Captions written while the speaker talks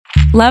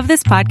Love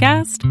this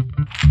podcast?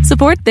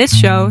 Support this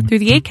show through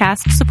the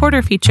Acast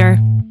supporter feature.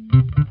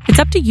 It's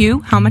up to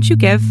you how much you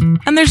give,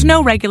 and there's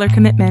no regular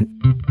commitment.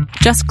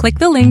 Just click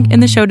the link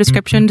in the show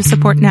description to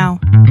support now.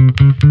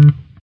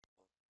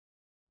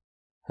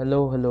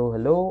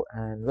 Hello,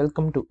 and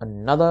welcome to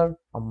another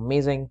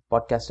amazing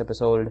podcast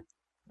episode.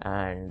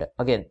 And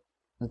again,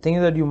 the thing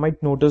is that you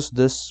might notice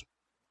this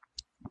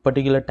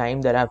particular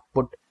time that I've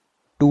put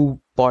two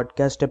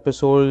podcast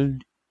episodes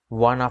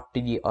one after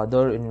the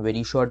other in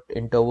very short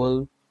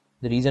interval.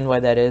 The reason why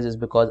that is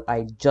because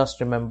I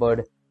just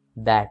remembered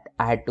that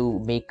I had to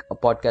make a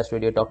podcast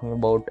video talking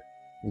about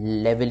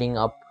leveling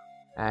up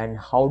and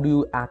how do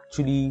you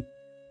actually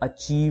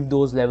achieve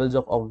those levels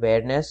of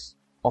awareness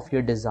of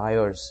your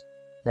desires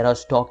that I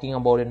was talking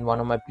about in one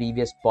of my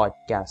previous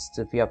podcasts.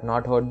 If you have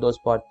not heard those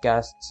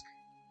podcasts,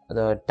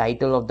 the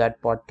title of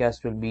that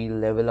podcast will be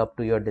Level Up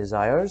to Your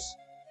Desires.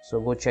 So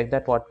go check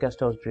that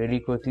podcast out really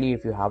quickly.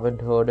 If you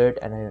haven't heard it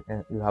and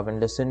you haven't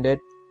listened it,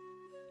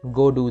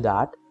 go do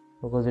that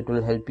because it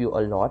will help you a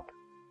lot.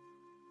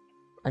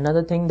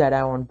 Another thing that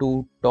I want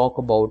to talk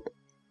about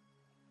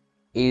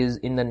is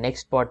in the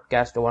next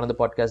podcast, or one of the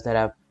podcasts that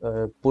I've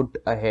put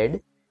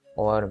ahead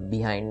or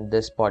behind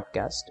this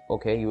podcast.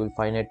 Okay, you will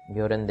find it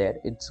here and there.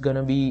 It's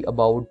gonna be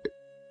about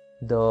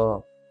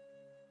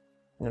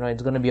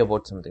it's gonna be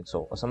about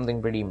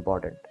something pretty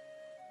important,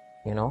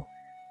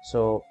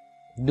 so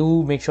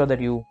do make sure that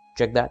you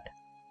check that,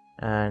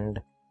 and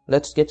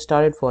let's get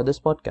started for this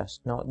podcast.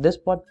 Now, this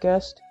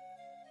podcast,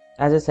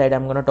 as I said,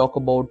 I'm going to talk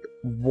about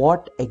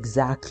what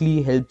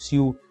exactly helps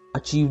you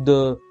achieve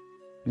the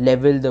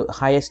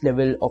highest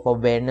level of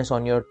awareness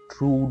on your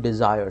true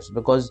desires,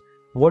 because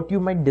what you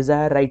might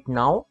desire right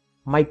now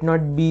might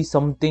not be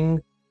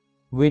something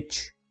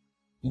which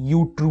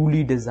you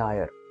truly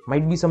desire,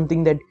 might be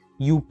something that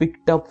you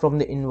picked up from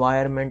the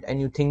environment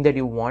and you think that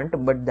you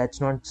want, but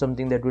that's not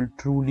something that will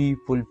truly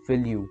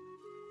fulfill you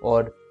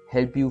or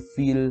help you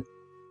feel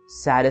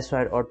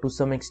satisfied, or to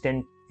some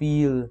extent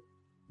feel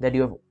that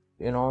you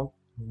have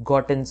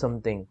gotten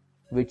something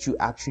which you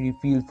actually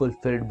feel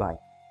fulfilled by.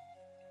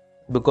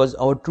 Because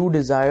our true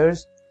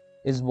desires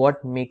is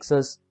what makes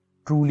us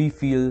truly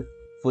feel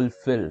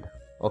fulfilled.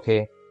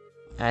 Okay,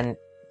 and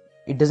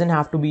it doesn't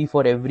have to be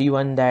for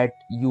everyone that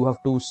you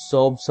have to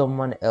serve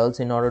someone else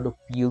in order to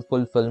feel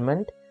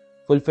fulfillment.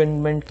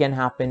 Fulfillment can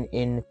happen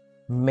in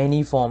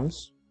many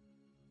forms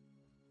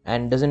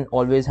and doesn't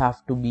always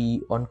have to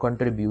be on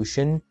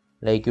contribution.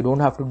 Like, you don't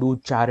have to do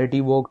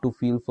charity work to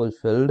feel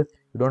fulfilled.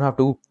 You don't have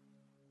to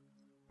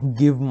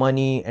give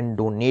money and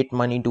donate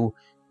money to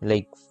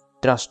like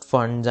trust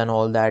funds and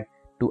all that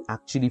to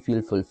actually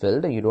feel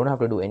fulfilled. You don't have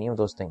to do any of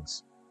those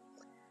things.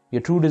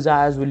 Your true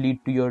desires will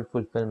lead to your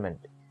fulfillment.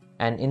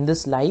 And in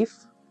this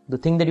life, the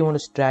thing that you want to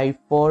strive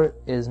for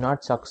is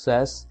not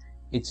success.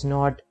 It's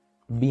not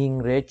being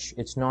rich.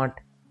 It's not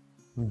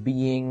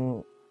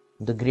being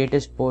the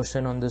greatest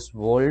person on this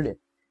world.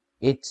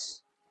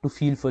 It's to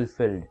feel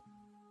fulfilled.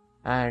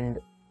 And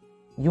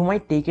you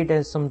might take it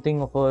as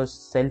something of a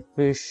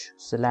selfish /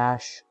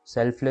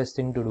 selfless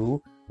thing to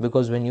do,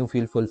 because when you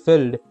feel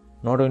fulfilled,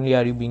 not only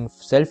are you being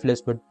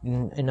selfless, but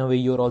in a way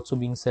you're also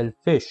being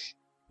selfish,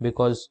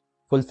 because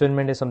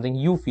fulfillment is something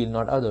you feel,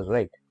 not others,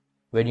 right?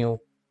 When you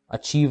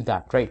achieve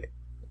that, right?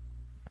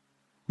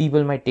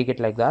 People might take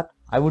it like that.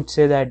 I would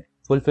say that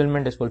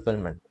fulfillment is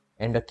fulfillment.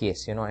 End of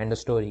case, end of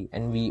story.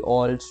 And we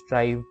all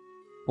strive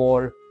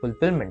for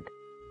fulfillment.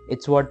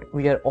 It's what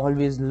we are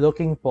always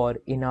looking for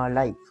in our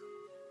life.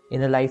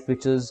 In a life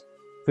which is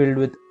filled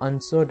with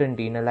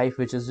uncertainty, in a life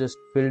which is just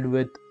filled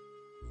with,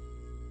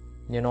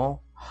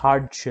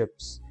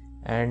 hardships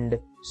and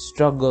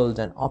struggles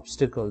and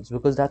obstacles,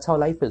 because that's how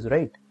life is,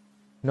 right?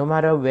 No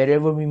matter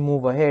wherever we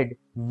move ahead,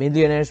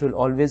 millionaires will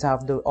always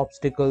have the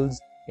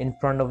obstacles in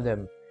front of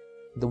them.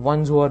 The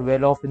ones who are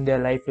well off in their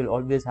life will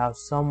always have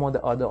some or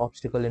the other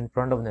obstacle in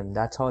front of them.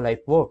 That's how life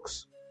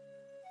works.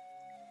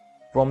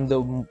 From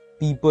the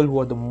people who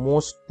are the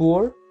most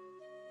poor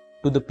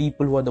to the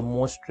people who are the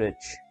most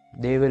rich,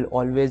 they will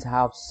always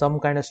have some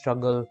kind of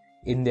struggle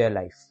in their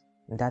life.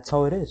 That's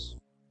how it is.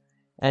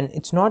 And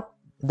it's not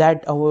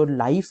that our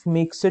life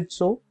makes it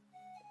so.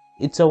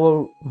 It's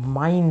our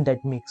mind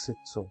that makes it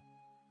so.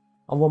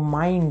 Our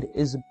mind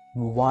is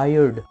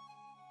wired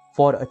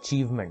for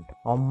achievement.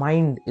 Our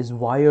mind is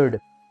wired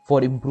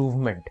for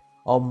improvement.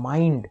 Our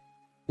mind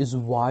is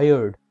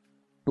wired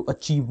to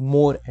achieve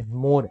more and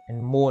more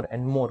and more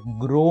and more,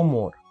 grow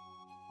more.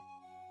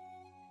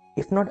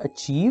 If not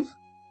achieve,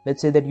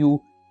 let's say that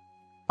you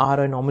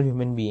are a normal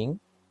human being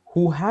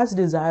who has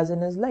desires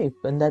in his life,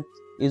 and that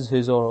is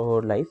his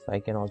or her life. I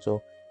can also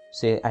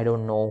say, I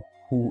don't know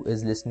who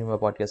is listening to my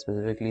podcast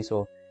specifically,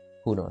 so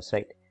who knows,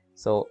 right?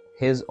 So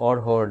his or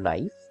her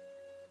life,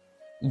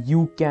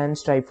 you can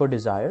strive for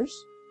desires,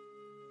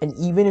 and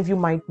even if you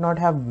might not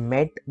have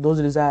met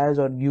those desires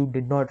or you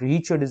did not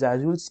reach your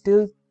desires, you will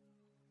still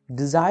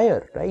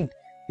desire, right?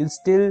 You'll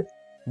still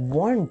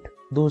want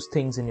those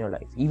things in your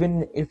life,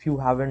 even if you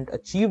haven't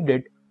achieved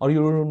it or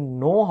you don't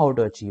know how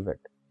to achieve it.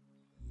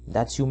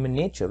 That's human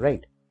nature,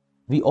 right?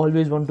 We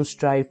always want to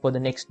strive for the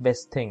next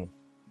best thing.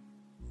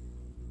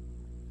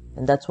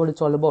 And that's what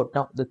it's all about.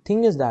 Now, the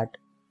thing is that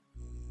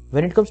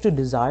when it comes to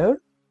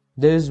desire,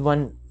 there is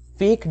one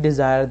fake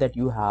desire that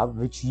you have,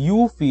 which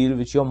you feel,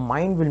 which your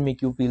mind will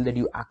make you feel that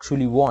you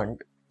actually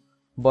want,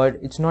 but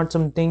it's not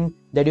something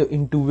that your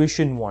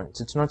intuition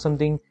wants. It's not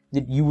something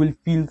that you will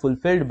feel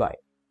fulfilled by.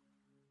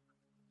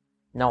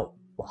 Now,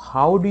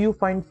 how do you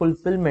find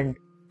fulfillment?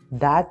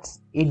 That's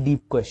a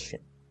deep question.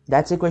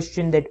 That's a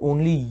question that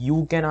only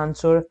you can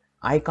answer.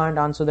 I can't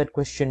answer that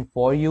question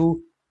for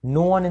you.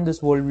 No one in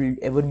this world will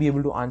ever be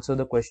able to answer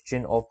the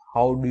question of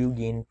how do you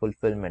gain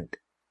fulfillment.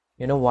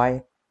 You know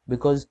why?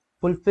 Because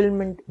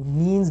fulfillment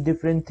means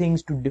different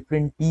things to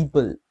different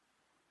people.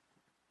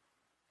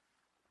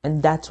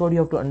 And that's what you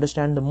have to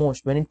understand the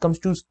most. When it comes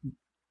to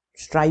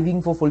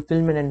striving for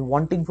fulfillment and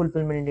wanting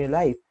fulfillment in your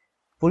life,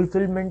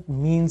 fulfillment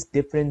means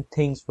different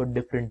things for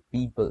different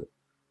people.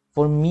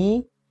 For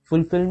me,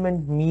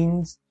 fulfillment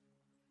means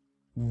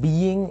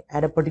being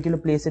at a particular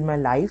place in my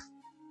life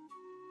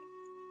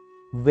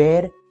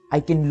where I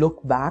can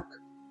look back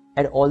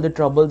at all the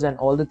troubles and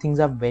all the things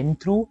I've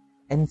went through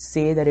and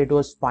say that it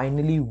was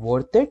finally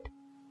worth it,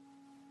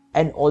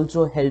 and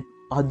also help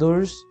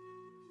others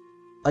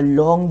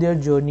along their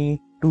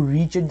journey to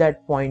reach at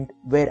that point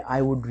where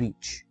I would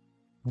reach.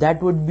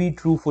 That would be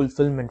true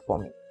fulfillment for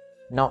me.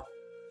 Now,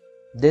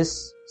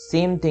 this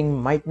same thing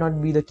might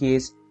not be the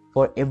case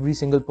for every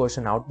single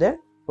person out there.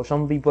 For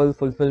some people,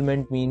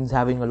 fulfillment means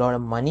having a lot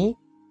of money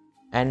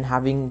and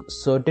having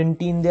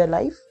certainty in their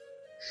life.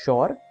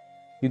 Sure,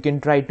 you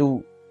can try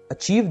to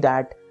achieve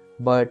that,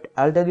 but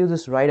I'll tell you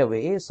this right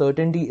away,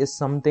 certainty is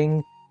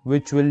something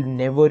which will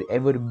never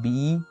ever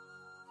be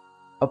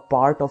a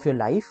part of your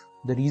life.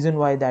 The reason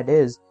why that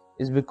is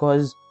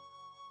because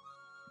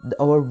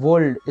our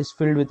world is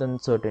filled with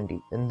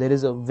uncertainty, and there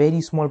is a very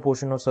small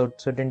portion of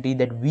certainty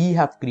that we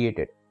have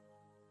created.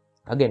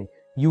 Again,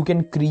 you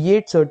can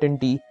create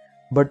certainty,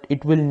 but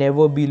it will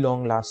never be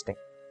long lasting.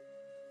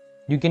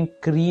 You can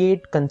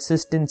create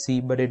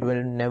consistency, but it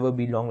will never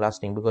be long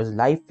lasting, because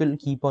life will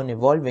keep on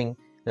evolving,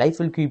 life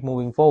will keep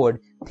moving forward,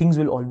 things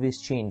will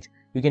always change.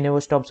 You can never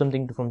stop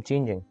something from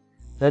changing.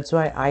 That's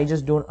why I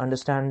just don't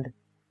understand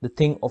the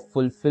thing of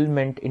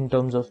fulfillment in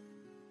terms of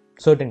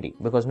certainty,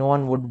 because no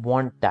one would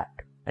want that,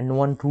 and no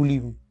one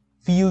truly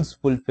feels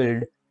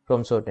fulfilled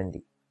from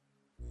certainty.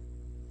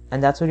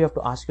 And that's where you have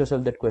to ask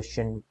yourself that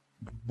question: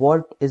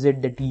 what is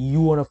it that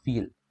you want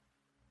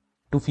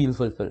to feel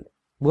fulfilled?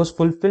 Because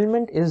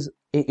fulfillment is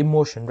an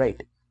emotion,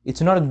 right?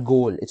 It's not a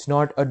goal, it's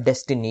not a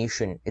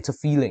destination, it's a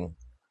feeling.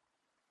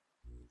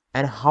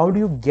 And how do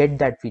you get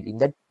that feeling,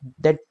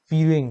 that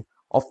feeling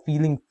of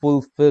feeling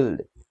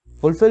fulfilled?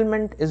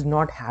 Fulfillment is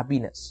not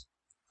happiness.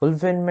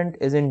 Fulfillment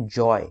isn't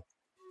joy.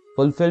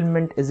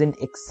 Fulfillment isn't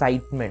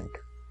excitement.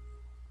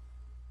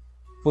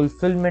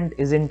 Fulfillment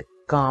isn't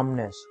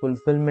calmness.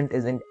 Fulfillment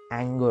isn't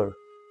anger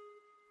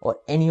or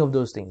any of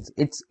those things.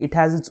 It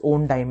has its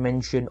own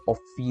dimension of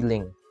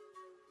feeling.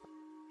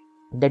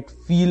 That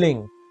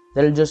feeling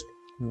that'll just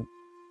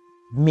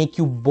make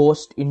you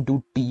burst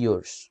into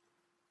tears.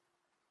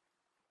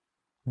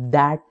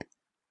 That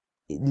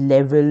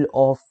level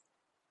of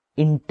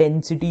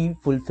intensity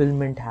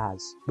fulfillment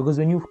has. Because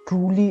when you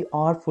truly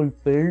are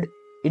fulfilled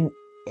in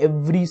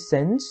every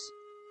sense,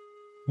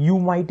 you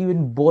might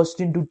even burst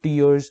into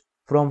tears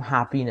from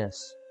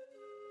happiness.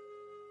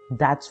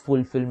 That's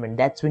fulfillment.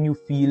 That's when you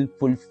feel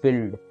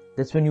fulfilled.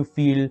 That's when you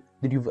feel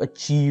that you've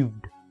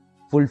achieved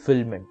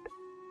fulfillment.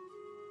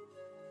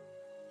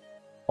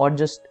 Or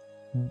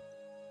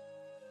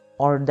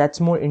that's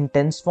more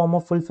intense form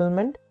of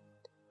fulfillment.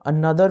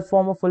 Another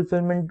form of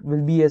fulfillment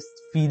will be a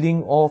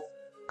feeling of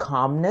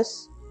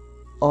calmness,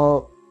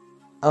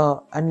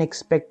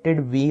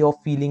 unexpected way of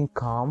feeling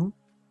calm,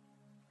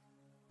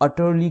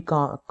 utterly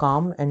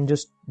calm, and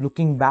just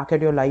looking back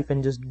at your life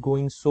and just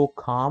going so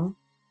calm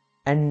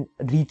and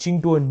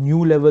reaching to a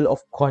new level of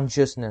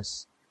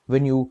consciousness.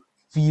 When you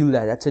feel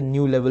that, that's a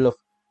new level of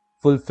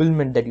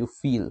fulfillment that you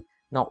feel.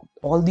 Now,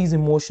 all these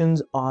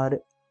emotions are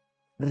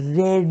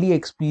rarely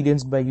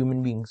experienced by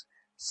human beings.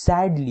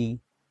 Sadly,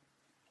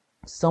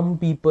 some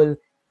people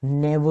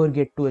never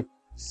get to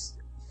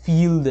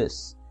feel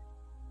this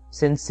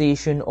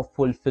sensation of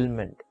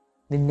fulfillment.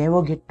 They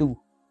never get to.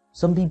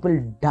 Some people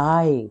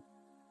die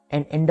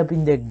and end up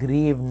in their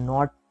grave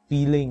not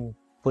feeling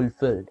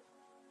fulfilled.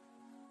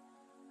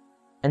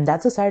 And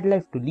that's a sad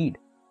life to lead,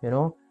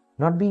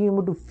 not being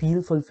able to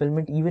feel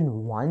fulfillment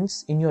even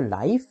once in your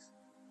life.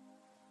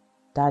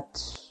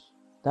 That's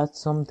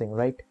something,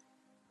 right?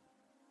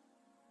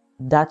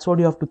 That's what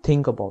you have to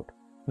think about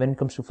when it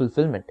comes to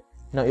fulfillment.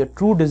 Now, your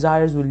true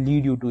desires will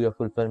lead you to your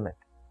fulfillment.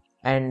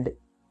 And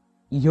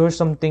here's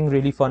something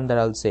really fun that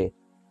I'll say.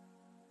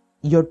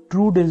 Your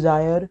true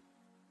desire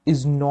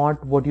is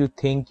not what you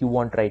think you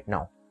want right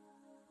now.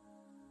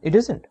 It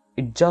isn't.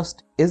 It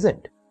just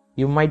isn't.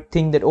 You might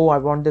think that, oh, I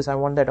want this, I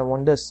want that, I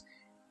want this.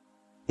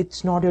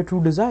 It's not your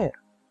true desire.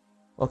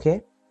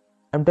 Okay?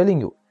 I'm telling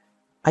you.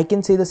 I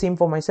can say the same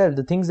for myself.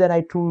 The things that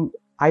I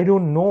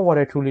don't know what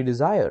I truly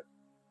desire.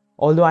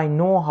 Although I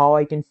know how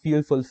I can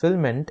feel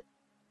fulfillment,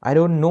 I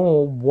don't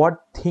know what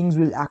things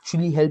will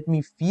actually help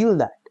me feel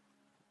that.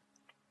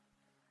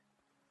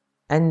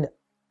 And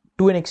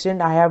to an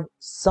extent, I have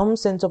some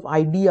sense of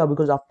idea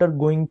because after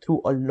going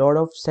through a lot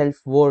of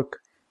self-work,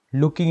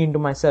 looking into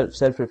myself,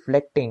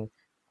 self-reflecting,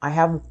 I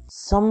have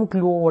some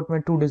clue what my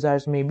true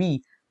desires may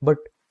be, but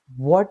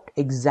what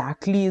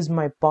exactly is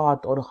my path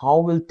or how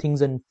will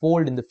things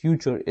unfold in the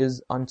future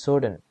is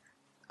uncertain.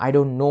 I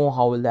don't know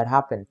how will that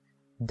happen.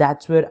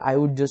 That's where I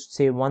would just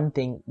say one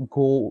thing,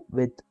 go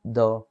with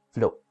the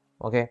flow.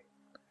 Okay.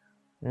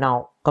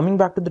 Now, coming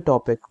back to the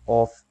topic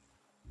of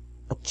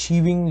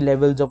achieving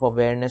levels of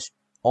awareness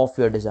of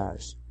your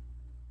desires.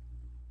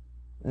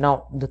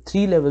 Now, the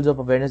 3 levels of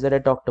awareness that I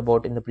talked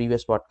about in the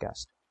previous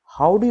podcast.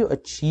 How do you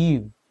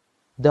achieve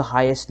the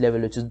highest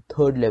level, which is the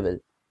 3rd level,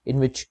 in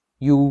which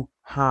you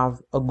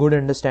have a good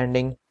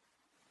understanding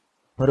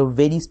or a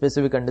very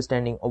specific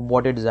understanding of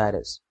what your desire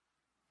is?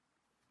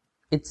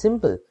 It's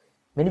simple.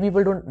 Many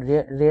people don't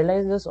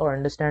realize this or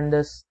understand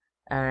this,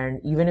 and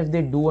even if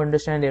they do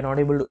understand, they're not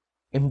able to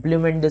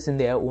implement this in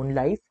their own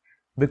life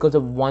because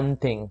of one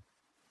thing,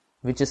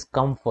 which is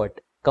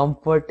comfort.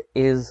 Comfort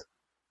is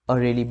a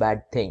really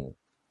bad thing.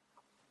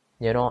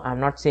 I'm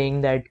not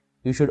saying that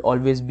you should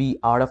always be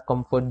out of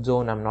comfort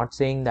zone. I'm not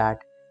saying that.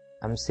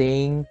 I'm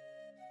saying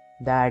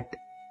that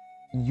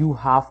you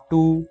have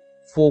to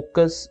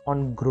focus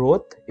on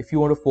growth. If you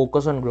want to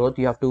focus on growth,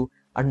 you have to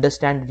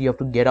understand that you have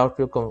to get out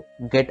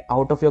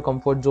of your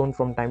comfort zone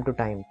from time to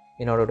time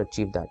in order to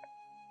achieve that.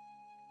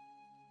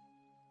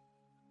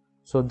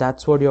 So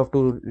that's what you have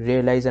to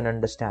realize and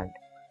understand,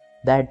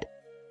 that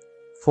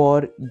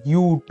for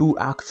you to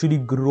actually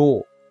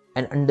grow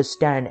and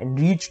understand and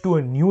reach to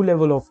a new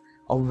level of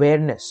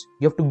awareness,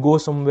 you have to go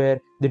somewhere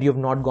that you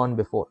have not gone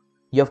before.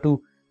 You have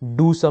to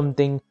do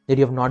something that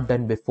you have not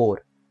done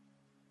before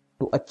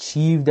to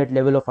achieve that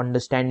level of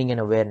understanding and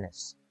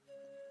awareness.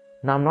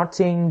 Now, I'm not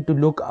saying to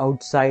look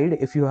outside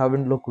if you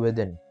haven't looked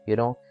within,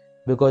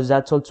 because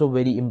that's also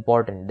very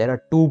important. There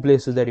are 2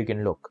 places that you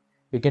can look.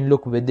 You can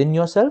look within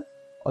yourself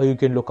or you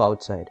can look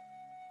outside.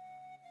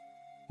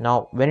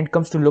 Now, when it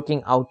comes to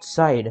looking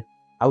outside,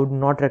 I would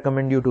not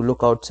recommend you to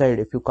look outside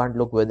if you can't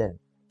look within.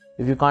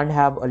 If you can't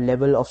have a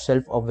level of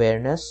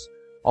self-awareness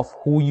of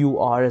who you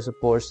are as a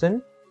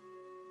person,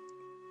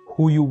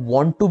 who you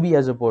want to be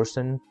as a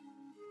person,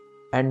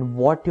 and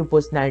what your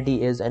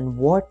personality is and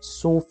what's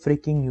so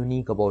freaking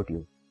unique about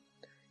you.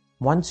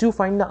 Once you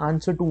find the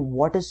answer to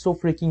what is so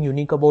freaking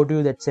unique about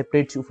you that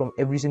separates you from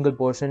every single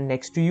person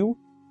next to you,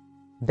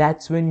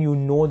 that's when you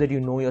know that you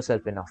know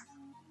yourself enough.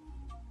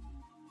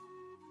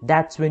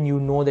 That's when you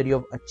know that you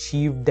have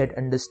achieved that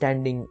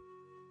understanding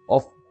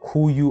of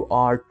who you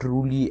are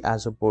truly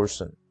as a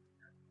person.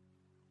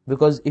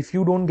 Because if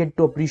you don't get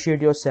to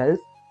appreciate yourself,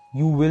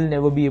 you will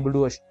never be able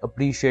to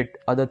appreciate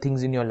other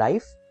things in your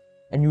life,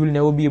 and you will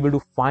never be able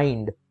to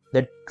find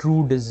that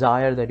true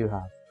desire that you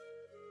have.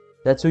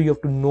 That's why you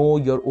have to know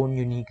your own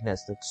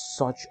uniqueness. That's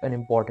such an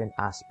important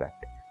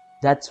aspect.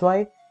 That's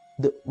why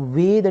the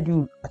way that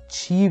you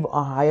achieve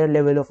a higher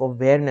level of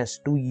awareness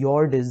to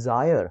your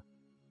desire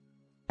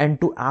and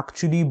to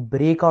actually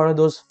break out of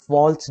those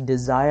false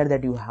desire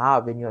that you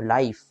have in your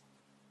life,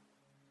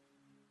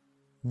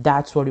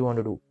 that's what you want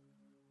to do.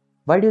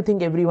 Why do you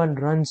think everyone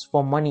runs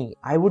for money?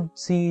 I would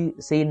say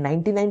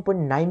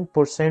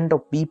 99.9%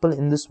 of people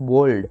in this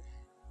world,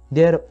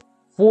 their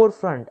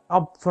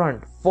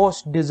upfront,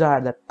 first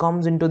desire that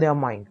comes into their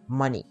mind,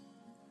 money.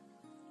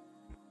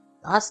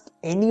 Ask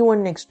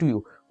anyone next to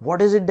you,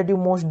 what is it that you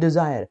most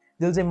desire?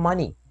 They'll say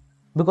money,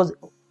 because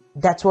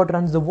that's what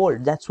runs the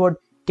world. That's what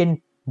can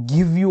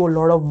give you a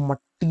lot of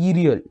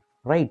material,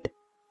 right?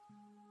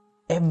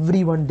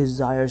 Everyone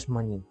desires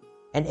money,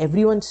 and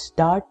everyone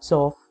starts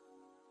off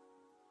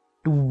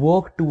to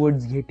work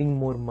towards getting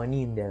more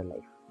money in their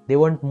life. They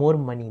want more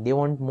money.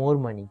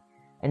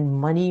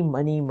 And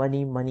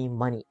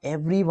money.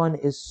 Everyone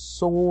is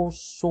so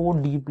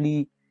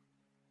deeply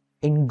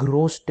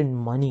engrossed in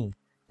money.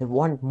 They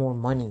want more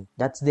money.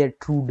 That's their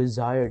true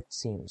desire, it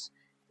seems.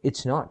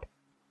 It's not.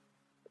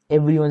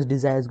 Everyone's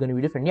desire is going to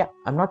be different. Yeah,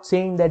 I'm not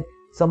saying that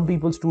some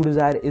people's true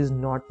desire is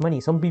not money.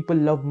 Some people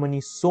love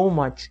money so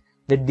much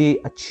that they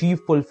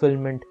achieve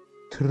fulfillment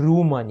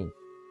through money.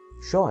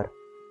 Sure.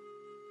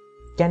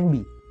 Can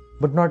be,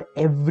 but not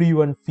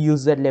everyone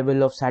feels that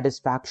level of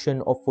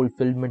satisfaction or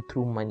fulfillment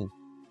through money.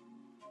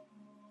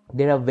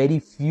 There are very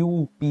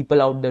few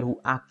people out there who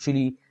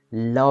actually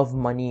love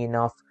money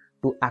enough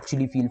to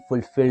actually feel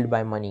fulfilled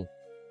by money.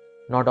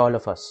 Not all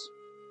of us.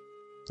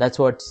 That's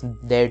what's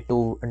there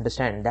to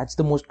understand. That's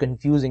the most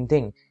confusing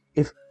thing.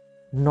 If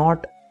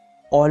not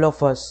all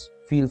of us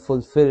feel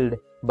fulfilled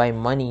by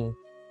money,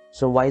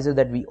 so why is it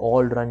that we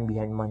all run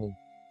behind money?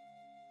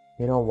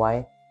 You know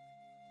why?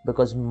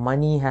 Because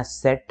money has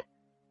set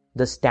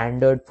the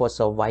standard for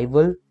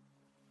survival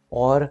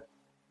or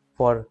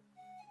for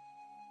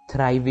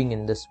thriving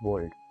in this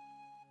world.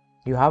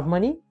 You have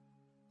money,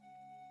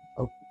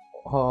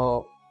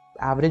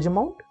 average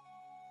amount,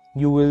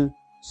 you will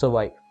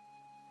survive.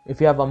 If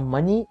you have a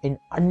money in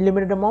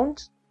unlimited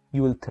amounts,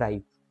 you will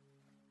thrive.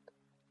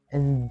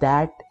 And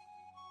that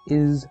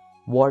is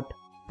what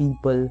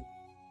people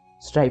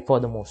strive for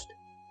the most.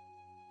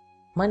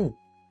 Money.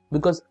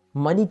 Because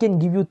money can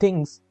give you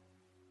things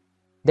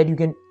that you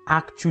can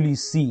actually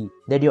see,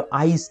 that your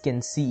eyes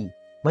can see.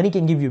 Money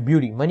can give you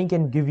beauty. Money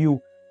can give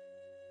you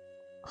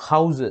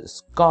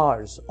houses,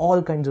 cars,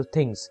 all kinds of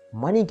things.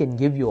 Money can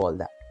give you all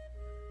that.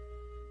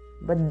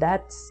 But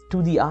that's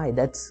to the eye.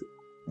 That's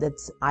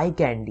eye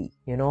candy,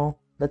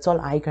 That's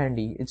all eye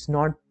candy. It's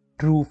not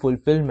true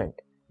fulfillment.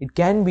 It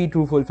can be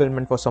true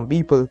fulfillment for some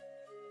people,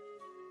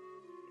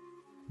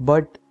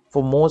 but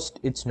for most,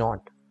 it's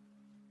not.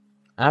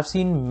 I've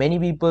seen many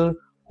people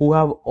who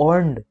have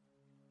earned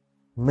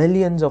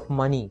millions and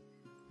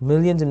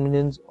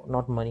millions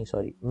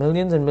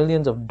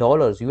of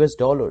dollars, US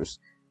dollars,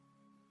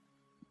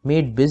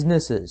 made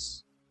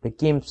businesses,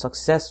 became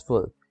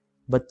successful,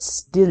 but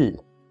still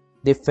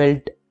they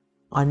felt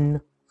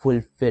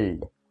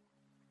unfulfilled.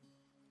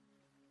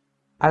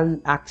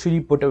 I'll actually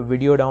put a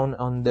video down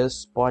on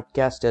this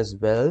podcast as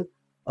well.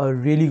 A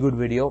really good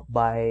video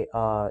by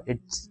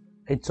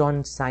it's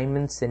on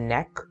Simon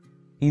Sinek.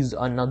 He's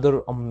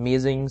another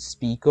amazing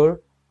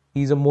speaker.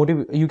 He's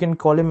you can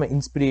call him an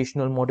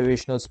inspirational,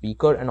 motivational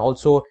speaker and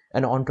also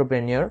an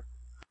entrepreneur.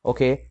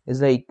 Okay, it's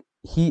like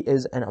he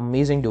is an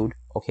amazing dude.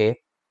 Okay,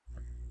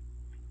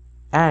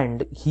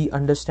 and he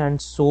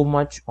understands so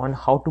much on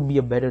how to be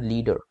a better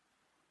leader.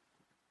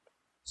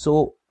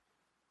 So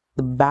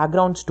the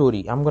background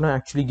story, I'm gonna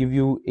actually give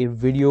you a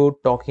video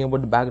talking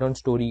about the background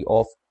story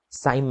of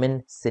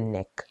Simon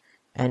Sinek,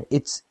 and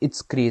it's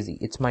crazy,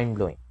 it's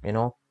mind-blowing,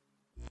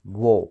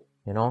 whoa,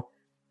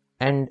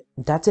 and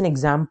that's an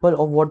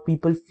example of what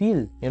people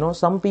feel.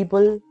 Some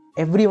people,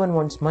 everyone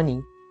wants money,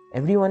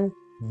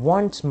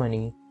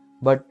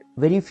 but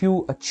very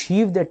few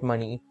achieve that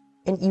money,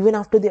 and even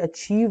after they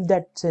achieve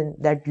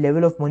that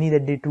level of money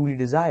that they truly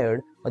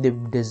desired, they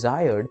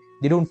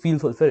don't feel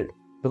fulfilled,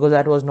 because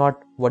that was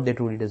not what they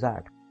truly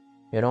desired,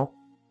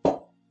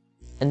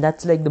 And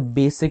that's like the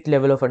basic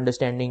level of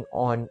understanding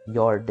on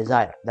your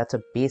desire. That's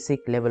a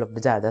basic level of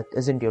desire. That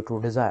isn't your true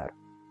desire.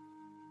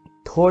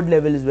 Third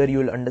level is where you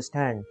will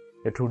understand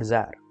your true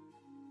desire.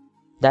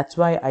 That's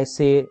why I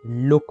say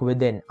look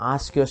within.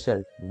 Ask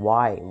yourself,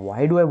 why?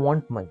 Why do I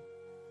want money?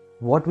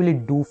 What will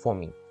it do for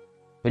me?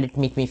 Will it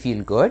make me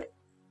feel good?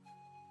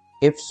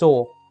 If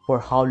so, for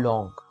how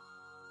long?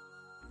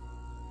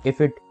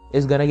 If it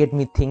is gonna get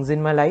me things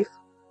in my life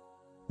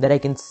that I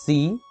can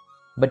see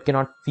but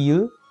cannot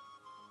feel,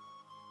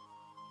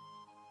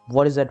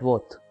 what is that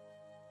worth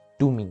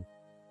to me?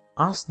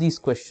 Ask these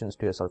questions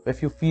to yourself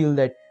if you feel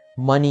that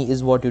money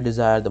is what you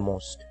desire the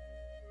most.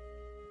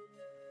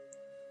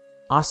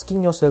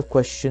 Asking yourself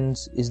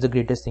questions is the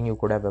greatest thing you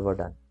could have ever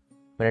done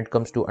when it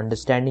comes to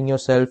understanding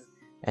yourself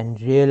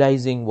and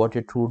realizing what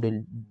your true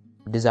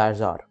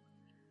desires are.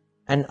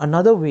 And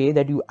another way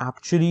that you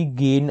actually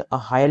gain a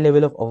higher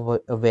level of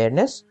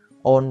awareness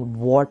on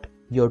what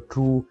your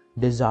true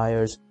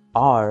desires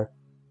are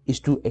is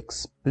to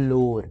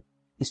explore,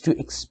 is to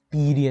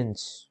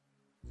experience.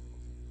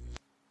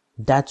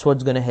 That's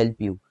what's going to help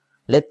you.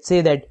 Let's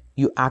say that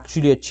you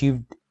actually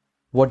achieved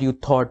what you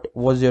thought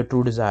was your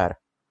true desire.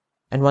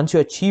 And once you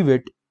achieve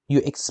it,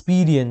 you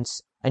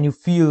experience and you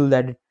feel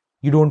that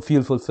you don't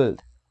feel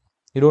fulfilled.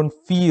 You don't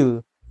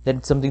feel that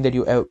it's something that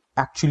you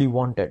actually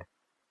wanted.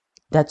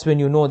 That's when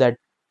you know that,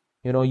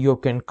 you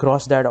can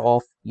cross that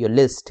off your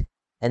list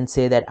and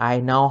say that I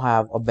now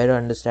have a better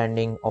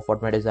understanding of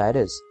what my desire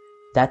is.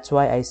 That's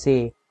why I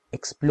say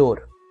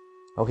explore.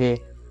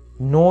 Okay?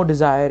 No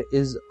desire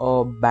is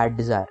a bad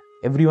desire.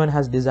 Everyone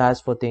has desires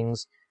for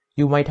things.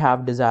 You might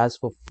have desires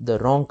for the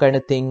wrong kind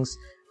of things.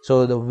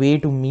 So the way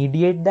to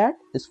mediate that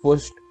is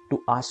first to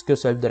ask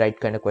yourself the right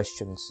kind of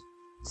questions.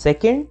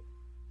 Second,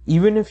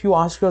 even if you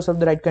ask yourself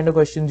the right kind of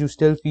questions, you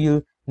still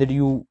feel that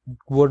you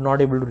were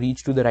not able to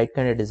reach to the right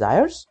kind of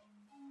desires,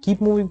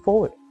 keep moving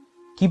forward.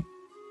 Keep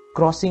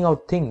crossing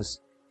out things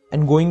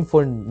and going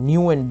for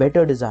new and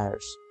better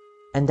desires.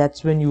 And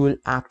that's when you will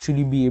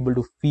actually be able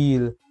to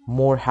feel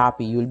more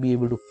happy. You will be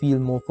able to feel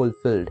more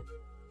fulfilled.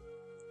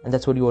 And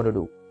that's what you want to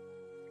do.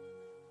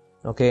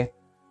 Okay?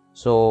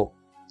 So,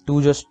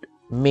 to just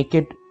make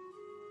it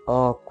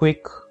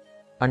quick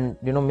and,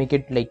 make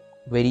it like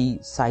very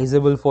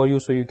sizable for you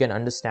so you can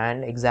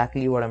understand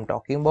exactly what I'm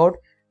talking about,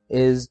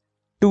 is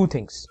two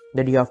things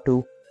that you have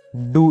to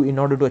do in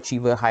order to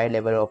achieve a higher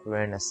level of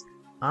awareness.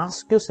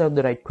 Ask yourself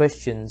the right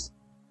questions.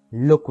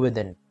 Look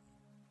within.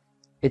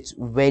 It's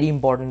very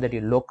important that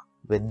you look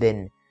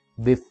within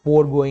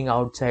before going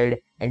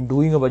outside and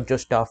doing a bunch of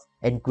stuff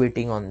and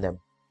quitting on them.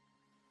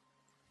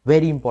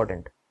 Very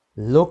important.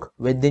 Look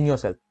within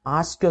yourself.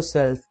 Ask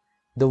yourself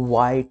the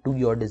why to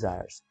your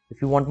desires.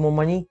 If you want more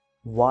money,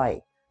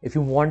 why? If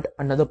you want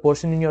another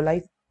person in your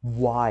life,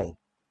 why?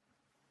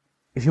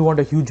 If you want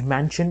a huge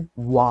mansion,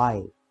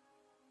 why?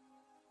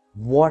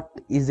 What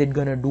is it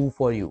gonna do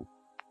for you?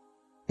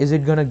 Is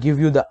it gonna give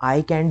you the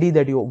eye candy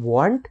that you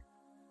want,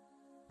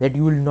 that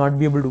you will not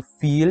be able to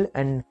feel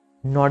and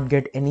not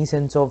get any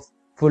sense of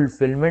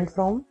fulfillment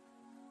from?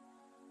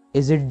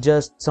 Is it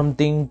just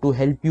something to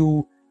help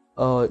you,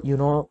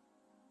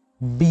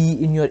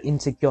 be in your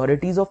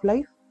insecurities of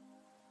life?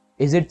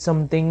 Is it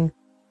something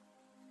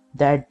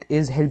that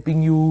is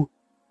helping you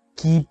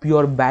keep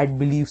your bad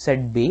beliefs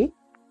at bay?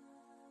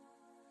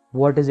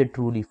 What is it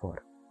truly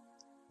for?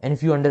 And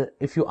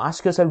if you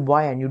ask yourself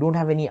why and you don't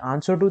have any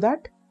answer to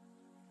that,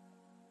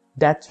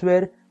 that's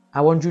where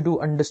I want you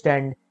to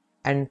understand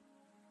and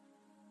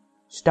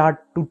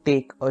start to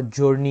take a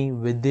journey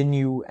within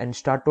you and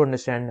start to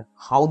understand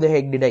how the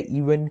heck did I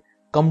even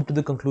come to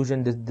the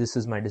conclusion that this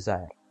is my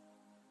desire.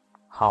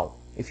 How?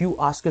 If you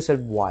ask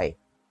yourself why,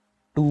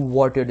 to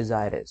what your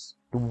desire is,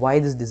 to why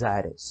this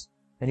desire is,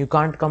 and you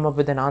can't come up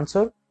with an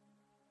answer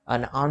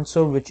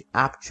which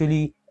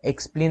actually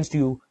explains to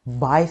you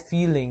by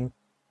feeling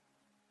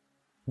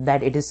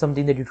that it is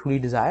something that you truly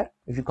desire,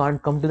 if you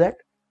can't come to that,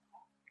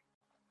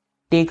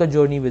 take a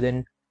journey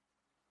within.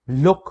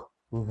 Look,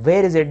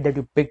 where is it that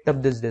you picked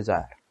up this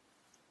desire?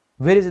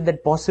 Where is it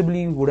that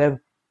possibly would have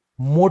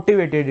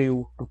motivated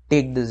you to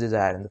take this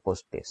desire in the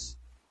first place?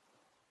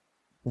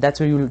 That's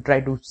where you will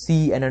try to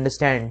see and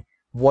understand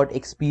what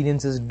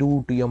experiences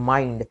do to your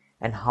mind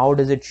and how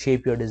does it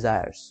shape your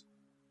desires.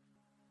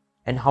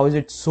 And how is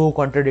it so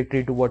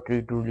contradictory to what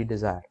you truly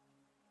desire?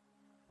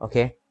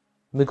 Okay?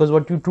 Because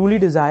what you truly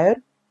desire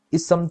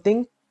is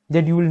something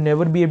that you will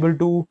never be able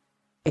to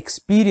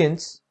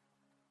experience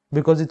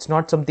because it's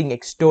not something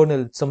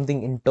external, it's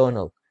something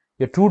internal.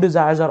 Your true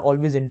desires are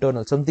always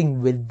internal,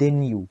 something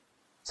within you,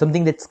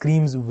 something that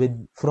screams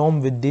from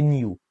within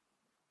you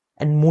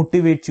and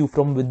motivates you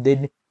from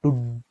within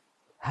to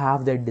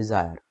have that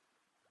desire.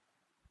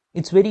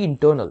 It's very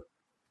internal.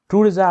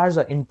 True desires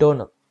are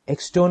internal.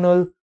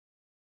 External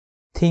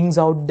things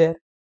out there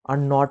are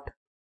not.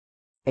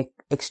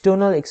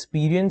 External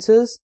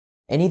experiences,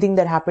 anything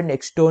that happened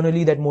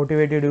externally that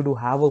motivated you to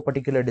have a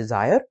particular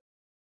desire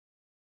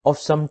of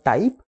some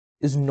type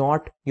is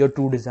not your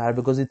true desire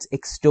because it's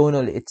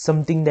external. It's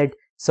something that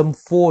some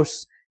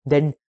force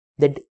then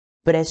that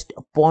pressed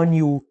upon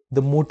you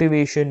the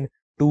motivation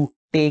to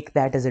take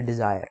that as a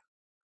desire.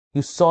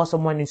 You saw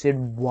someone and you said,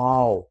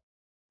 wow,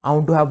 I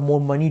want to have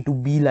more money to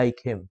be like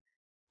him.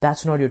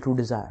 That's not your true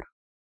desire.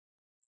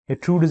 Your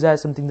true desire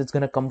is something that's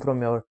going to come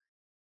from your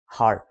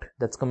heart,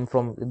 that's coming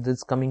from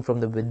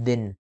the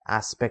within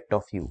aspect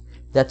of you.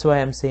 That's why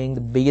I'm saying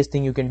the biggest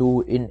thing you can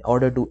do in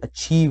order to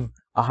achieve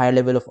a high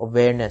level of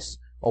awareness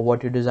of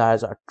what your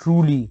desires are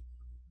truly,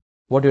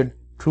 what your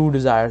true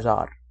desires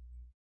are,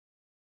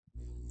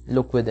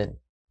 look within.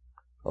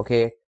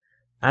 Okay?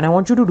 And I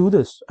want you to do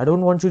this. I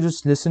don't want you to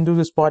just listen to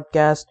this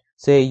podcast,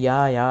 say,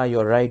 yeah,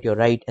 you're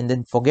right, and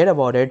then forget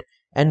about it,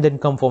 and then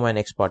come for my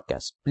next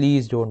podcast.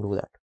 Please don't do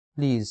that.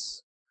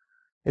 Please.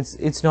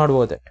 It's not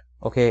worth it.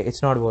 Okay?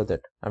 It's not worth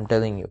it. I'm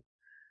telling you.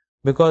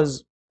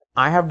 Because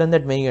I have done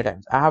that many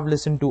times. I have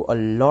listened to a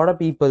lot of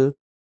people,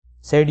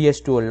 said yes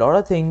to a lot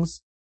of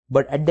things,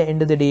 but at the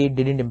end of the day,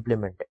 didn't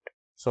implement it.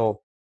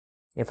 So,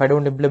 if I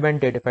don't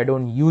implement it, if I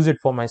don't use it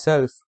for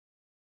myself,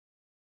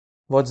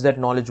 what's that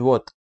knowledge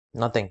worth?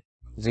 Nothing.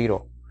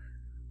 Zero.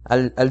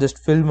 I'll just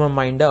fill my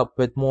mind up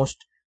with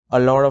a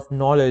lot of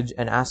knowledge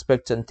and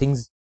aspects and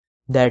things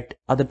that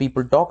other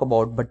people talk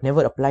about, but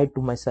never applied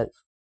to myself.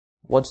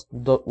 What's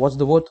the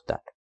worth of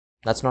that?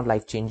 That's not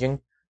life changing.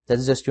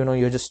 That's just,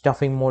 you're just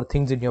stuffing more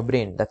things in your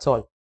brain. That's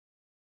all.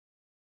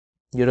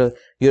 You're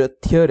a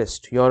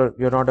theorist. You're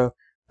not a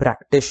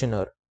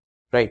practitioner,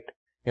 right?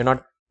 You're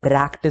not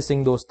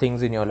practicing those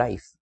things in your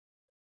life.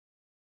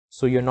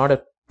 So you're not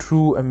a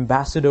true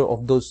ambassador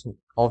of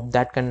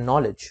that kind of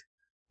knowledge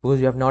because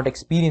you have not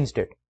experienced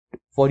it.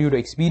 For you to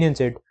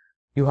experience it,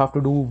 you have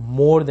to do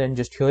more than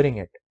just hearing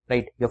it,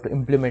 right? You have to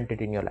implement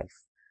it in your life.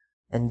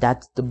 And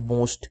that's the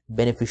most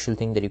beneficial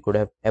thing that you could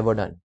have ever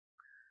done.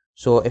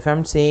 So if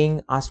I'm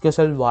saying, ask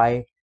yourself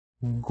why,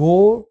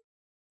 go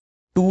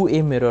to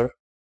a mirror,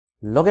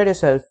 look at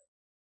yourself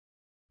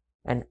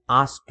and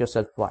ask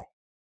yourself why.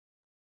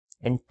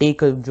 And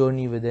take a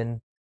journey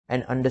within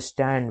and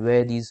understand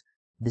where these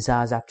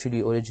desires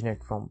actually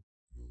originate from.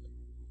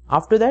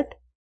 After that,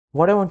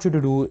 what I want you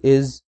to do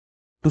is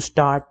to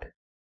start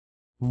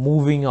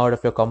moving out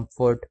of your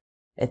comfort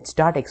and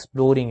start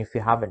exploring if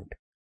you haven't.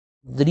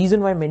 The reason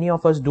why many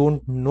of us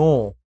don't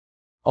know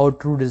our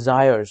true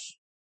desires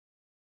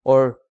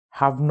or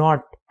have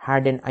not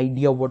had an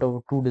idea what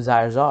our true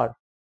desires are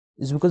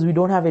is because we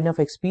don't have enough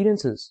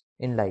experiences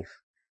in life.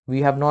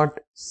 We have not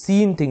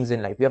seen things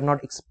in life. We have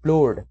not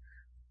explored.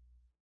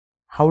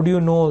 How do you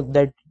know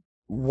that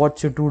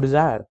what's your true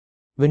desire?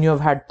 When you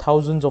have had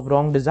thousands of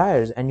wrong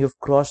desires and you've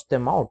crossed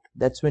them out,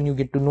 that's when you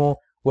get to know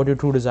what your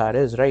true desire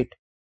is, right?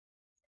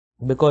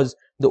 Because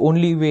the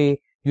only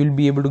way you'll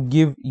be able to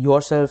give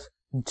yourself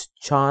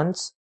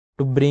chance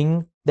to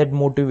bring that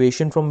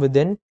motivation from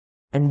within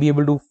and be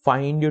able to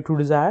find your true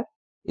desire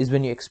is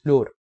when you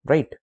explore,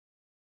 right?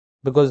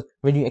 Because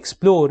when you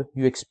explore,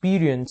 you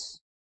experience,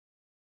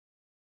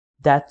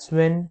 that's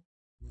when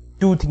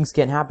two things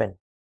can happen.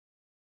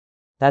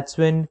 That's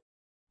when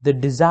the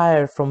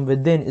desire from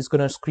within is going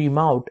to scream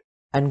out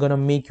and going to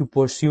make you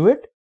pursue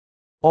it,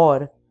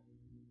 or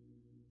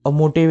a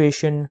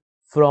motivation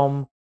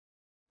from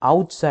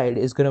outside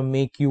is going to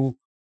make you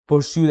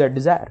pursue that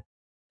desire.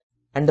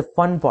 And the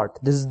fun part,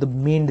 this is the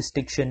main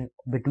distinction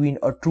between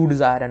a true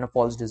desire and a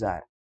false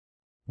desire.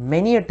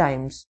 Many a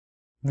times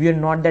we are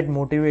not that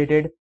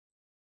motivated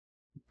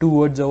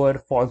towards our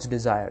false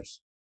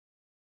desires.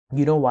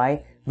 You know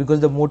why? Because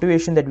the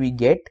motivation that we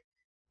get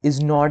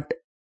is not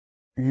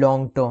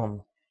long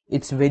term.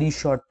 It's very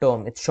short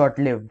term. It's short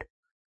lived.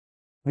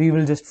 We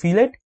will just feel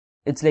it.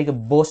 It's like a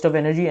burst of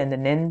energy and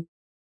then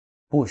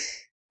push.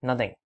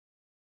 Nothing.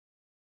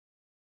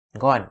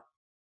 Gone.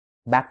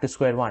 Back to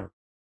square one.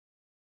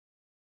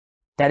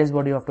 That is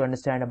what you have to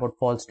understand about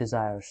false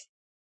desires.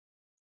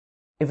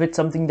 If it's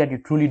something that you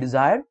truly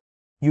desire,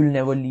 you'll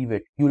never leave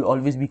it. You'll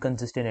always be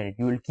consistent in it.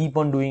 You will keep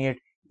on doing it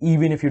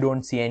even if you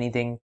don't see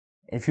anything,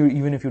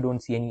 even if you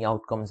don't see any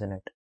outcomes in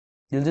it.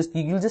 You'll just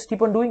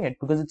keep on doing it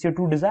because it's your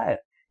true desire.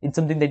 It's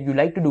something that you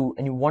like to do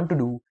and you want to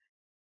do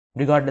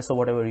regardless of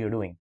whatever you're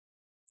doing.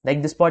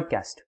 Like this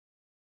podcast.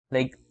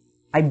 Like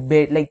I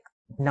bet like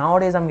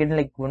nowadays I'm getting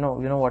like you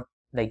know what,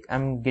 like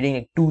I'm getting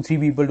like 2-3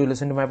 people to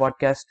listen to my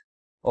podcast.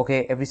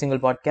 Okay, every single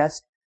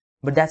podcast.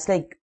 But that's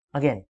like,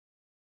 again,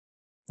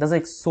 that's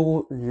like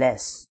so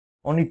less.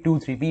 Only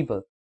 2-3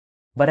 people.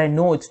 But I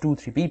know it's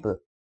 2-3 people.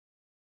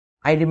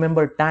 I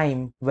remember a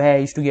time where I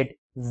used to get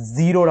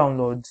 0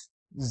 downloads.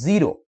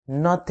 0.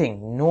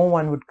 Nothing. No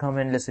one would come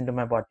and listen to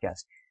my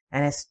podcast.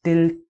 And I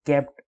still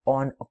kept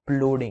on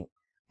uploading.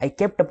 I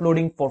kept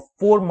uploading for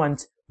 4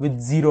 months with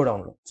 0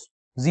 downloads.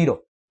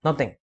 0.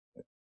 Nothing.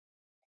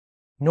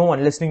 No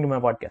one listening to my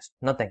podcast.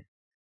 Nothing.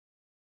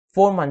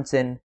 4 months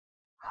in,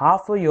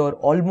 half a year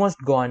almost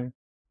gone,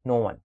 no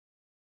one.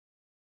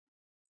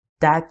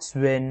 That's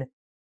when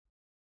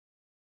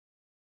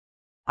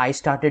I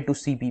started to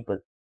see people.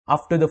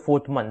 After the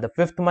 4th month, the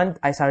 5th month,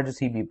 I started to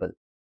see people.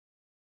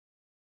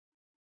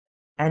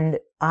 And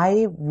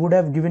I would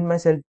have given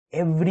myself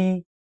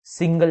every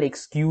single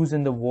excuse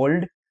in the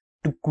world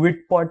to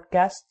quit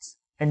podcasts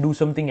and do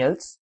something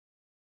else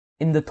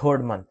in the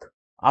 3rd month.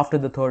 After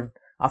the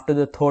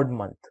third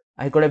month,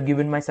 I could have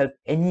given myself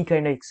any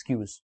kind of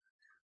excuse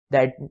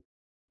that,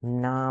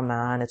 nah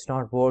man, it's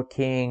not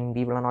working,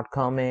 people are not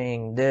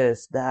coming,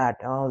 this, that,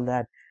 all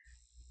that.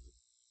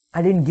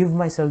 I didn't give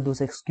myself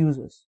those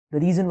excuses. The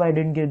reason why I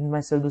didn't give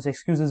myself those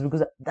excuses is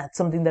because that's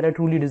something that I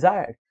truly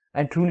desired.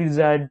 I truly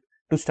desired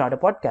to start a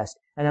podcast,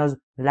 and I was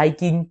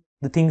liking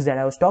the things that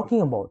I was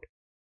talking about.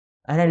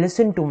 And I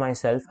listened to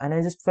myself and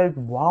I just felt,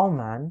 wow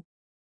man,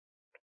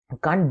 I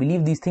can't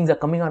believe these things are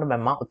coming out of my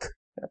mouth.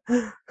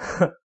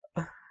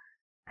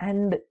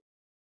 And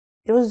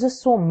it was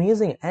just so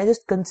amazing. I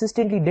just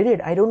consistently did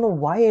it. I don't know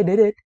why I did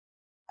it.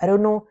 I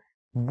don't know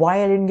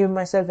why I didn't give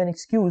myself an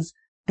excuse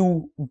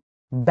to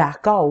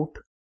back out,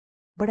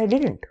 but I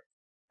didn't.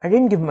 I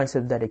didn't give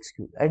myself that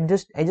excuse. I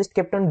just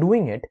kept on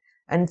doing it,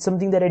 and it's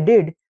something that I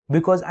did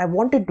because I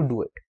wanted to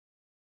do it.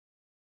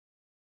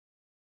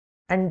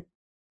 And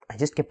I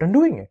just kept on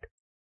doing it.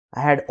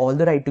 I had all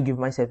the right to give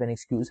myself an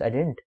excuse. I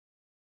didn't.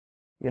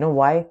 You know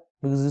why?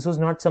 Because this was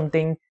not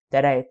something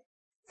that I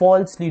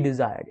falsely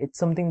desired. It's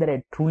something that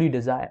I truly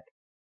desired.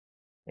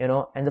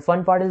 And the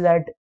fun part is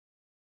that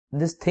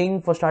this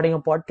thing for starting a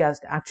podcast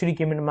actually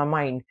came into my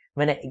mind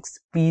when I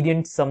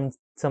experienced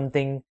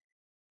something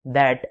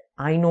that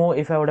I know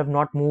if I would have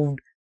not moved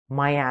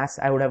my ass,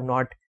 I would have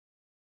not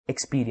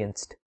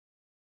experienced.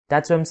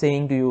 That's why I'm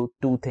saying to you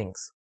 2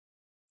 things.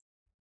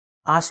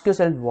 Ask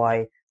yourself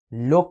why,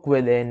 look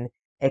within,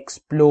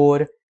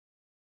 explore,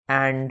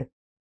 and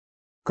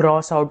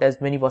cross out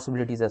as many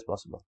possibilities as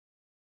possible.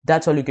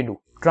 That's all you can do.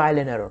 Trial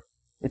and error.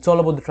 It's all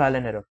about the trial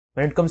and error.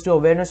 When it comes to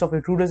awareness of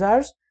your true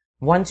desires,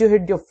 once you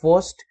hit your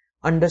first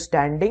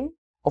understanding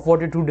of what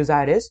your true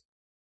desire is,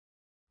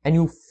 and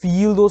you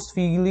feel those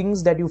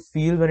feelings that you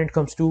feel when it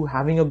comes to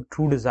having a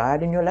true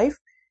desire in your life,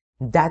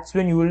 that's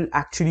when you will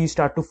actually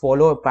start to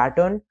follow a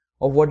pattern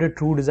of what your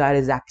true desire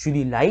is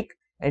actually like,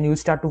 and you'll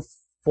start to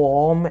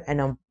form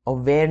an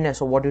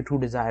awareness of what your true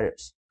desire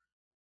is.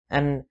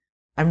 And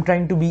I'm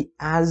trying to be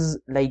as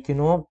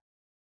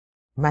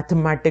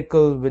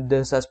mathematical with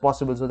this as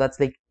possible, so that's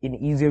like an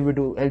easier way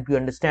to help you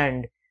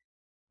understand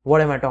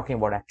what am I talking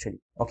about actually.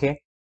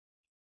 Okay,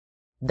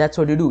 that's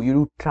what you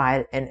do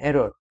trial and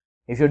error.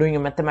 If you're doing a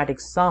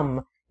mathematics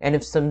sum and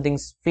if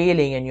something's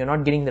failing and you're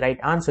not getting the right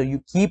answer,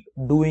 you keep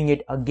doing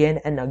it again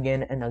and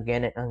again and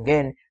again and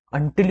again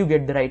until you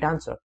get the right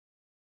answer.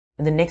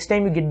 And the next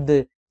time you get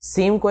the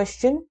same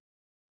question,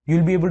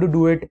 you'll be able to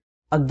do it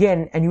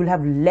again and you'll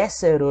have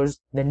less errors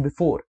than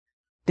before,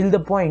 till the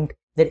point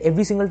that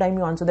every single time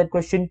you answer that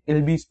question,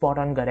 it'll be spot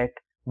on correct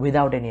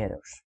without any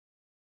errors.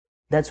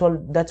 That's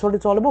what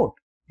it's all about,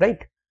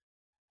 right?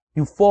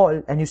 You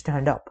fall and you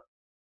stand up.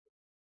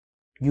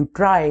 You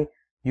try,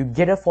 you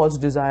get a false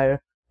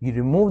desire, you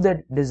remove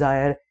that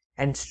desire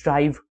and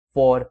strive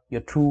for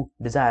your true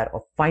desire,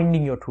 or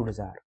finding your true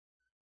desire.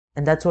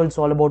 And that's what it's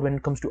all about when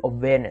it comes to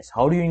awareness.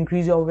 How do you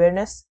increase your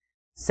awareness?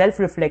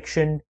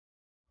 Self-reflection,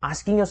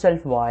 asking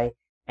yourself why,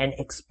 and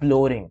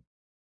exploring.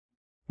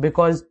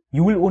 Because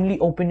you will only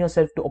open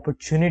yourself to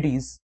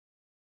opportunities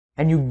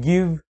and you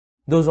give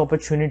those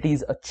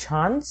opportunities a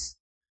chance,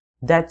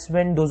 that's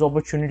when those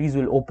opportunities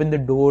will open the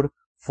door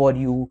for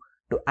you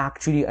to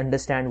actually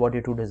understand what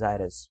your true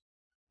desire is.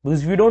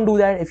 Because if you don't do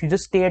that, if you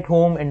just stay at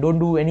home and don't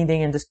do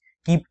anything and just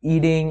keep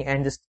eating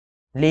and just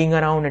laying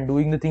around and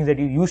doing the things that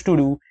you used to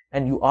do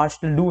and you are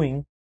still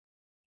doing,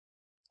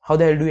 how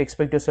the hell do you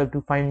expect yourself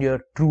to find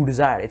your true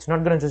desire? It's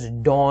not going to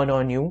just dawn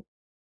on you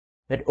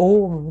that,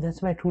 oh,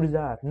 that's my true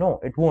desire. No,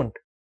 it won't.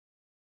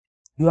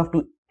 You have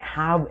to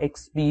have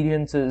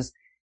experiences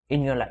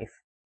in your life.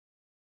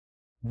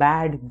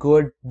 Bad,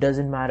 good,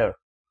 doesn't matter.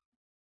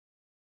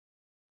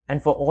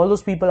 And for all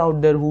those people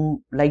out there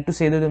who like to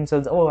say to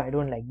themselves, oh, I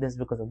don't like this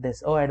because of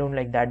this. Oh, I don't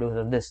like that because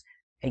of this.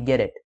 I get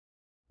it.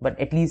 But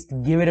at least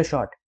give it a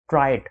shot.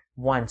 Try it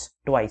once,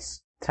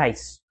 twice,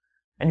 thrice.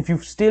 And if you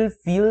still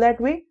feel that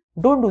way,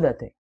 don't do that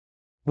thing.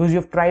 Because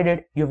you've tried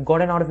it, you've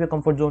gotten out of your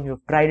comfort zone,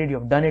 you've tried it,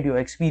 you've done it, you've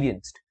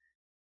experienced.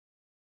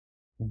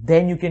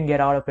 Then you can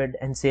get out of it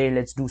and say,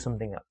 let's do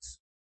something else.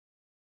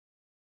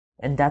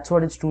 And that's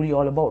what it's truly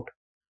all about.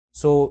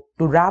 So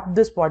to wrap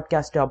this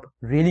podcast up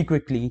really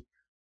quickly,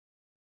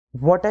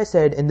 what I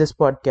said in this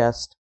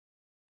podcast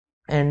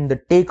and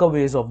the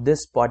takeaways of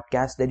this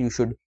podcast that you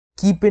should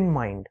keep in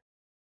mind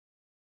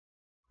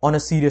on a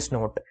serious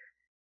note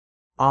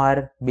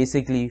are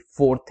basically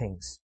 4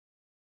 things.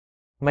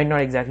 Might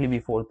not exactly be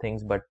 4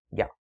 things, but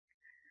yeah.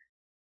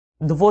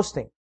 The first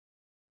thing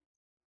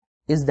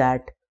is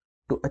that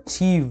to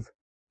achieve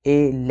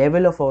a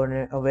level of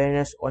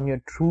awareness on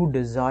your true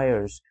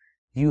desires,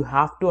 you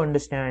have to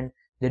understand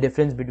the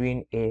difference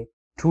between a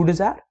true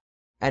desire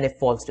and a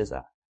false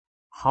desire.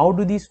 How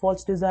do these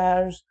false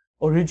desires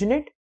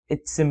originate?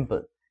 It's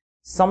simple.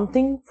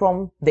 Something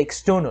from the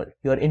external,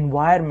 your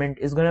environment,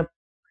 is going to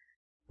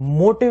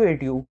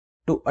motivate you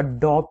to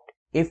adopt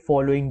a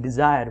following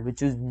desire,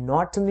 which is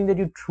not something that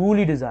you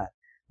truly desire,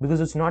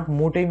 because it's not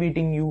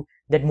motivating you.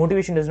 That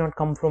motivation does not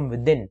come from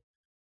within,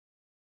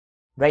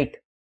 right?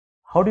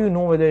 How do you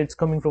know whether it's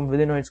coming from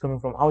within or it's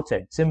coming from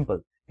outside? Simple.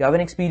 You have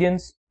an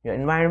experience, your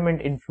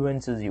environment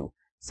influences you.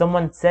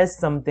 Someone says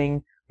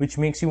something which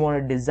makes you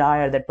want to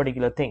desire that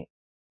particular thing.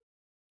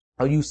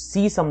 Or you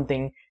see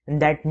something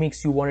and that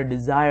makes you want to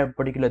desire a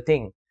particular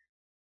thing.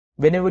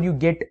 Whenever you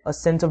get a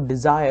sense of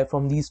desire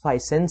from these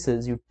 5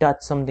 senses, you touch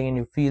something and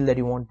you feel that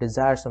you want to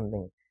desire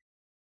something.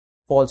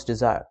 False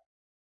desire.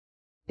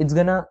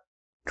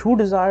 True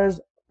desires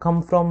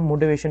come from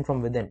motivation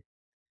from within.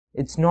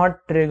 It's not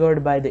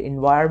triggered by the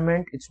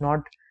environment. It's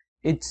not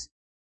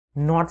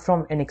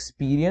from an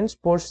experience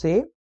per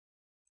se.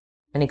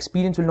 An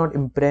experience will not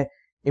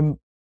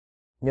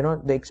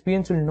the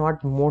experience will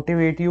not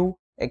motivate you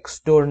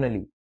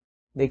externally.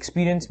 The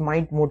experience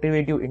might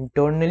motivate you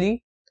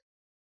internally,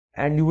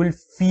 and you will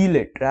feel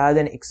it rather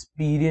than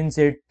experience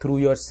it through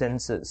your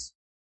senses.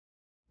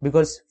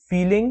 Because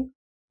feeling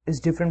is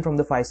different from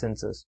the 5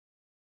 senses.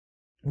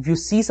 If you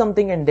see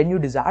something and then you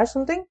desire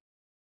something,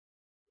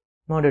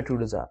 not a true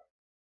desire.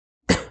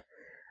 And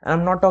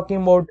I'm not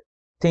talking about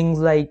things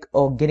like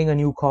getting a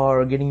new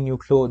car or getting new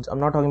clothes. I'm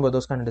not talking about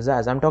those kind of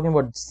desires. I'm talking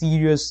about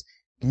serious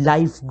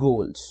life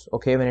goals,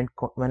 okay,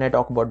 when I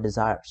talk about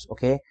desires,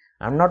 okay?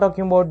 I'm not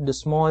talking about the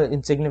small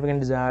insignificant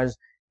desires,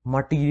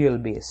 material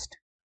based.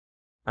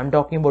 I'm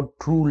talking about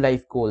true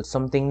life goals,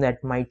 something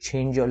that might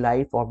change your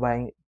life or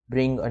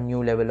bring a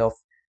new level of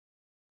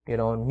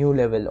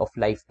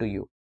life to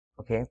you,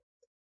 okay?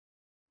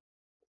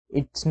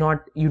 It's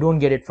not, you don't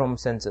get it from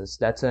senses.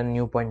 That's a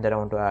new point that I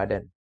want to add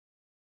in.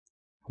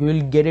 You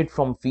will get it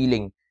from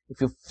feeling. If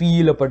you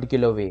feel a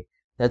particular way,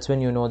 that's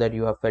when you know that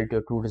you have felt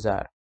your true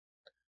desire.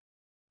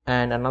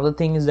 And another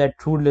thing is that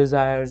true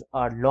desires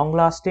are long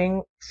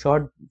lasting.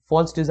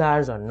 False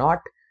desires are not,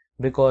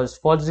 because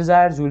false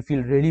desires you will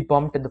feel really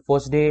pumped at the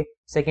first day,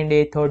 second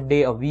day, third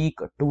day, a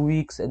week, or 2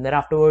 weeks, and then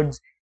afterwards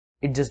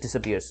it just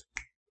disappears.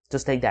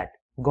 Just like that.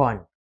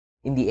 Gone.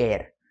 In the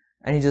air.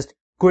 And you just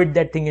quit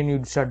that thing and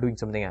you start doing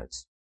something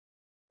else.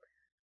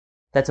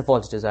 That's a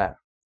false desire.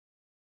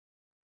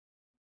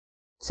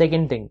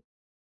 Second thing,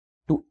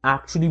 to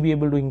actually be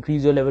able to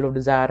increase your level of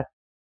desire,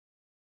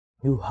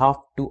 you have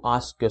to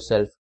ask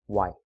yourself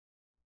why.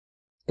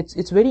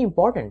 It's very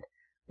important.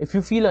 If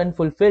you feel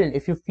unfulfilled,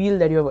 if you feel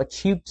that you have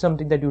achieved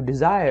something that you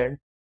desired,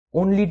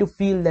 only to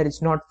feel that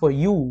it's not for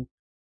you,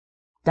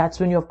 that's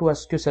when you have to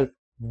ask yourself,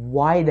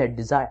 why that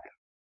desire?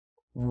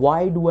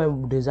 Why do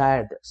I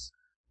desire this?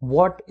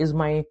 What is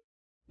my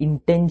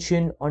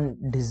intention on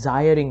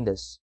desiring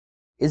this?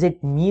 Is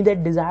it me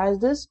that desires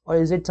this, or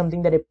is it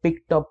something that I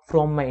picked up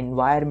from my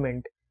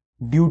environment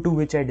due to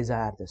which I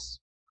desire this?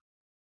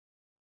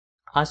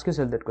 Ask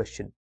yourself that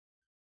question.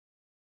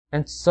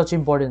 And it's such an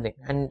important thing.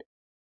 And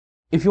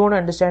if you want to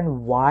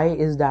understand why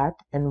is that,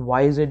 and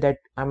why is it that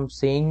I'm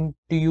saying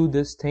to you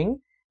this thing,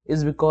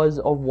 is because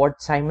of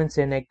what Simon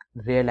Sinek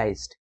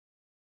realized.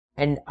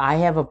 And I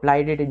have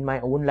applied it in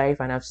my own life,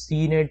 and I've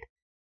seen it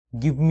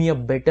give me a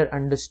better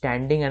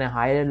understanding and a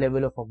higher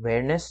level of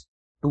awareness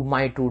to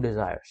my true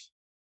desires.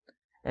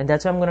 And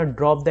that's why I'm going to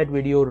drop that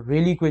video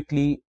really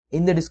quickly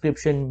in the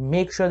description.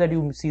 Make sure that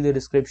you see the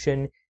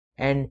description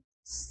and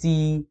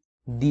see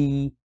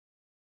the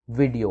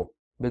video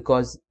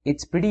because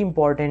it's pretty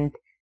important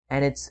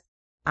and it's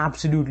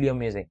absolutely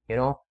amazing,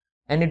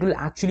 and it will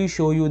actually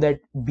show you that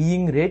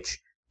being rich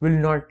will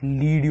not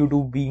lead you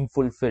to being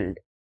fulfilled.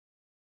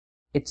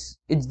 It's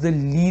the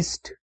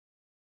least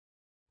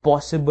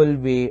possible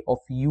way of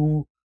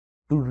you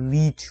to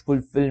reach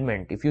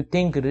fulfillment. If you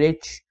think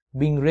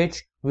being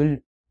rich will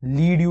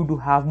lead you to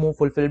have more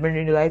fulfillment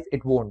in your life,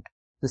 it won't.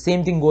 The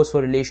same thing goes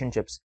for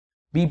relationships.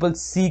 People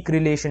seek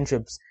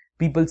relationships.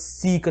 People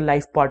seek a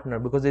life partner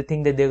because they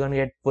think that they're going to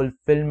get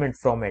fulfillment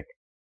from it.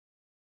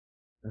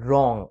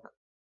 Wrong.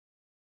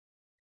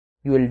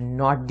 You will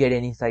not get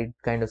any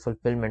kind of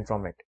fulfillment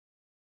from it.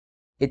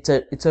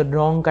 It's a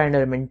wrong kind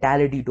of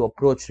mentality to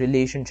approach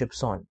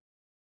relationships on.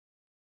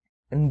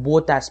 In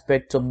both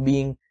aspects of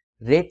being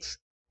rich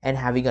and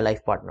having a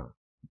life partner.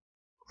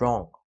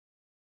 Wrong.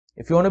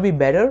 If you want to be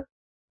better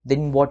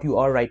than what you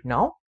are right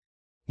now,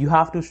 you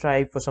have to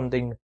strive for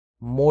something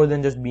more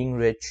than just being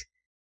rich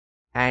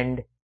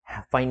and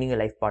finding a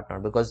life partner,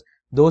 because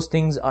those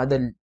things are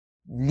the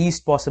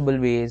least possible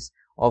ways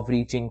of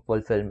reaching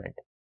fulfillment.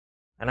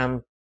 And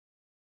I'm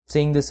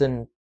saying this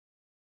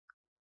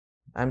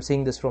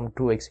from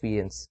true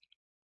experience.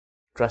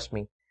 Trust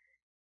me.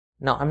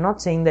 Now, I'm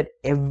not saying that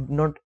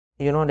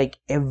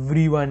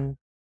everyone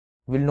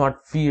will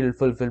not feel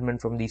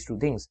fulfillment from these two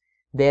things.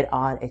 There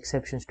are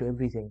exceptions to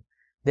everything.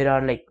 There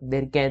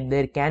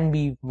can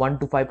be 1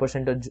 to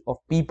 5% of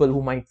people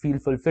who might feel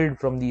fulfilled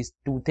from these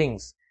two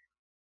things.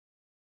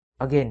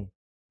 Again,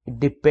 it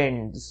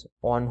depends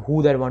on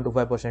who that 1 to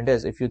 5%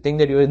 is. If you think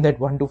that you're in that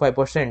 1 to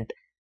 5%,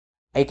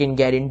 I can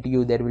guarantee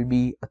you there will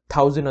be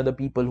 1,000 other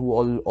people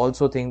who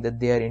also think that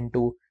they are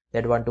into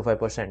that 1 to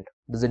 5%.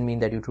 Doesn't mean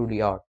that you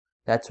truly are.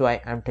 That's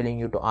why I'm telling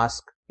you to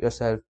ask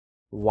yourself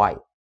why.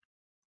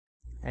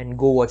 And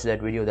go watch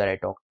that video that I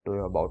talked to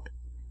you about.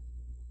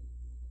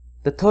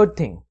 The third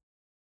thing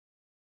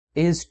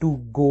is to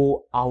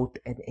go out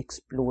and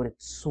explore.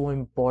 It's so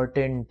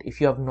important. If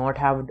you have not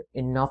had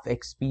enough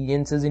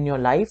experiences in your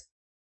life,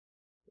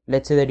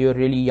 let's say that you're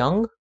really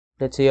young,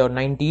 let's say you're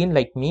 19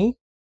 like me,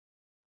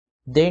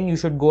 then you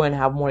should go and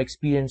have more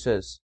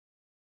experiences.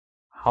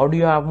 How do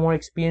you have more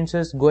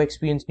experiences? Go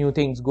experience new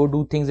things. Go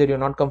do things that you're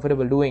not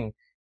comfortable doing,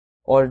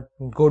 or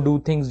go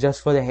do things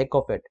just for the heck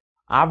of it.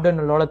 I've done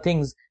a lot of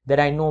things that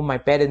I know my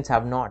parents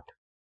have not.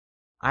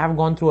 I have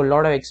gone through a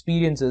lot of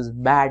experiences,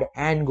 bad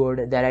and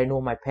good, that I know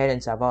my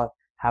parents have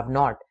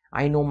not.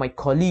 I know my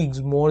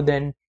colleagues more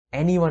than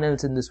anyone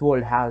else in this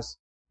world have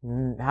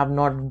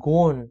not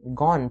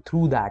gone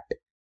through that.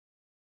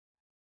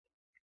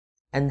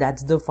 And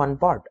that's the fun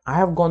part. I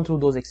have gone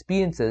through those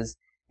experiences,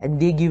 and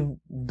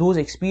those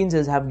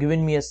experiences have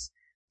given me a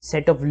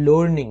set of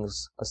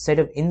learnings, a set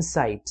of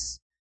insights,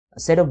 a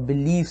set of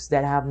beliefs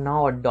that I have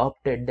now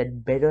adopted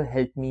that better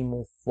help me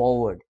move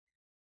forward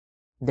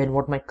than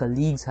what my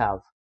colleagues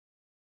have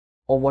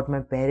or what my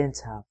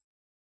parents have.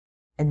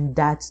 And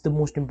that's the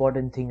most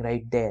important thing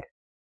right there.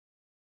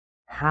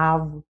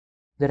 Have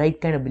the right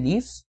kind of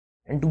beliefs,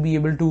 and to be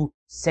able to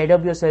set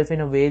up yourself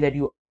in a way that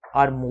you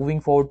are moving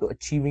forward to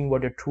achieving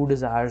what your true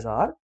desires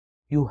are,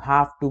 you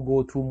have to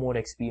go through more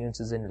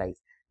experiences in life.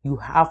 You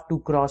have to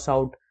cross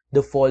out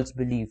the false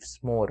beliefs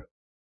more.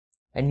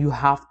 And you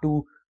have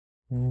to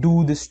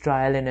do this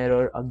trial and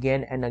error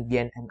again and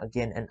again and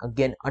again and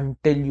again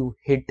until you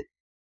hit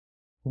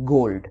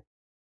gold,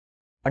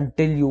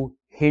 until you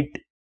hit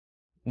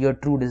your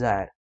true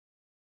desire,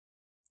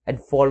 and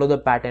follow the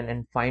pattern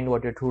and find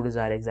what your true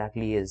desire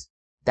exactly is.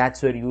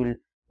 That's where you will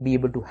be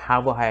able to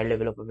have a higher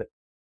level of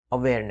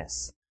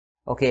awareness.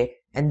 Okay,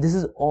 and this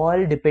is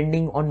all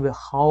depending on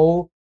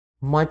how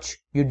much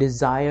you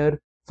desire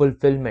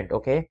fulfillment.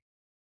 Okay,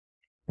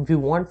 if you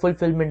want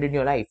fulfillment in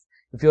your life,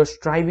 if you're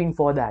striving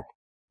for that,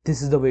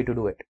 this is the way to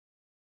do it.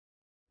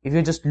 If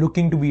you're just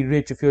looking to be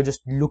rich, if you're just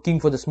looking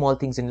for the small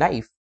things in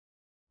life,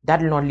 that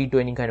will not lead to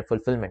any kind of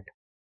fulfillment.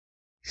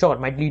 Sure,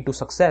 it might lead to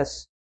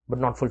success, but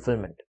not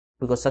fulfillment,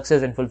 because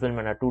success and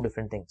fulfillment are two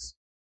different things.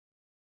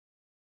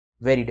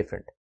 Very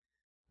different.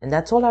 And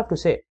that's all I have to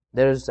say.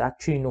 There is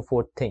actually no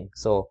fourth thing.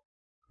 So,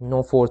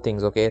 no 4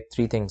 things, okay?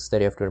 3 things that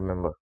you have to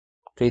remember.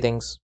 3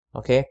 things,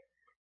 okay?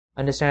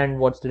 Understand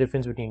what's the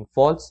difference between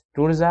false,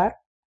 true desire.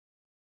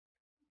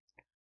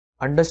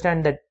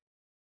 Understand that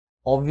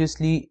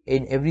obviously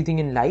in everything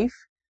in life,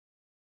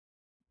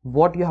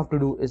 what you have to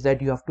do is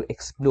that you have to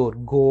explore,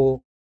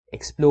 go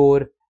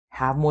explore,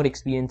 have more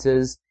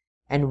experiences.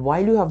 And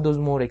while you have those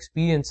more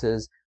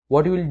experiences,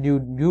 what you will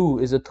do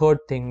is a third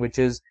thing, which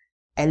is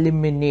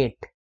eliminate,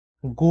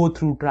 go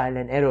through trial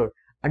and error,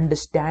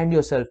 understand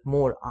yourself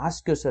more,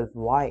 ask yourself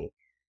why,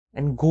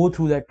 and go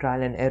through that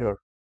trial and error,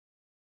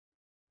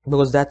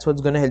 because that's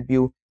what's going to help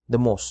you the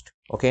most.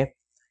 Okay,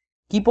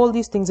 keep all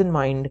these things in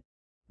mind,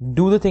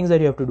 do the things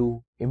that you have to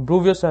do,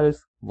 improve yourself,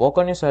 work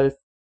on yourself,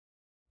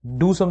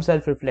 do some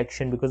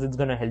self-reflection, because it's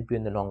going to help you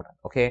in the long run.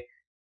 Okay,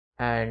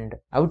 and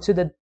I would say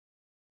that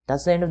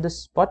that's the end of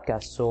this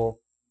podcast. So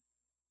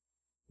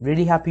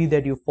really happy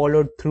that you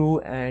followed through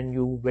and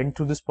you went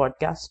through this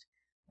podcast,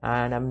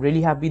 and I'm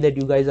really happy that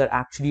you guys are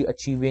actually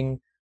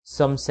achieving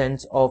some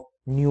sense of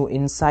new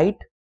insight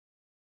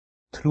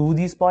through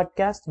these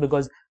podcasts,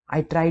 because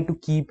I try to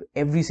keep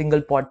every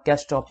single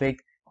podcast topic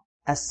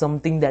as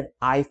something that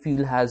I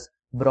feel has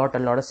brought a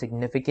lot of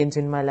significance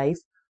in my life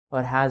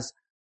or has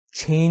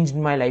changed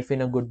my life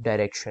in a good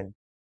direction.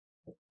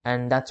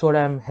 And that's what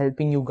I'm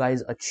helping you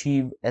guys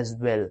achieve as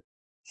well.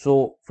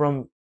 So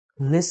from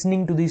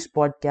listening to these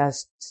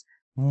podcasts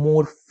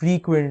more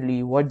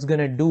frequently, what's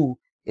gonna do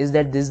is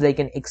that there's like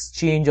an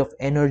exchange of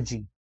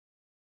energy.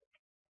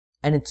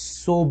 And it's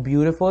so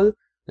beautiful.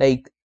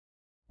 Like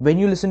when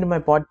you listen to my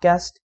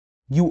podcast,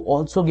 you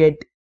also get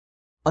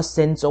a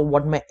sense of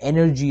what my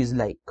energy is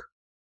like.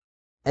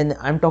 And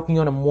I'm talking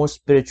on a more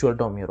spiritual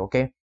term here,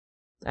 okay?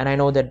 And I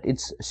know that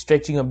it's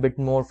stretching a bit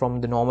more from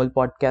the normal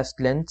podcast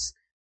lengths,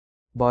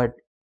 but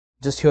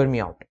just hear me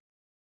out.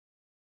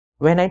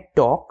 When I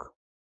talk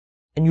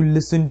and you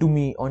listen to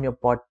me on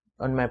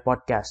my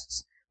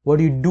podcasts, what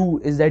you do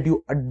is that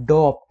you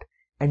adopt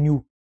and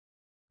you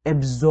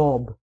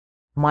absorb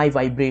my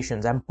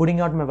vibrations. I'm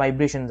putting out my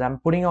vibrations. I'm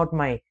putting out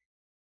my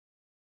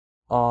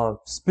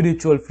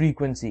spiritual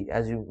frequency,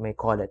 as you may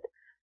call it.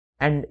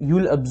 And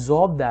you'll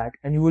absorb that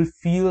and you will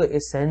feel a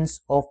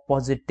sense of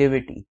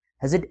positivity.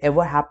 Has it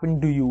ever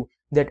happened to you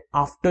that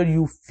after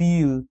you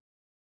feel,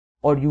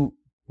 or you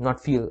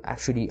not feel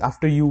actually,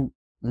 after you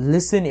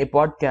listen a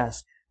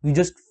podcast, you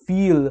just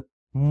feel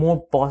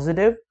more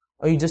positive,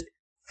 or you just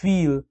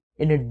feel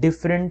in a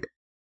different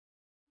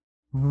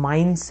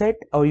mindset,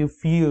 or you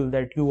feel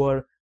that you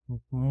are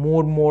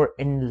more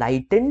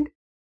enlightened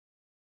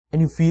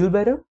and you feel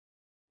better?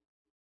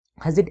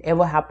 Has it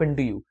ever happened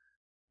to you?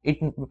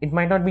 It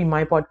might not be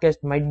my podcast,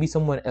 might be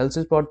someone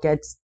else's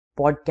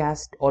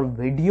podcast or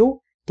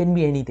video, can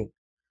be anything,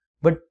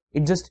 but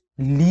it just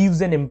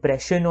leaves an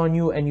impression on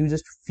you and you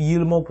just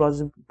feel more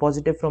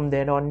positive from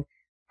there on.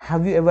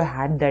 Have you ever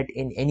had that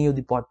in any of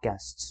the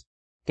podcasts?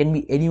 Can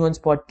be anyone's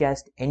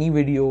podcast, any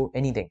video,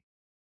 anything.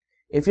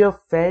 If you have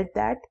felt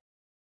that,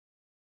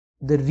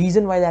 the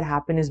reason why that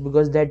happened is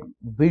because that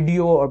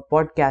video or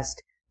podcast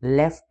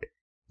left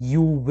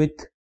you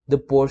with the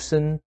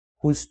person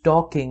who's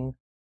talking,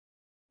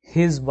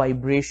 his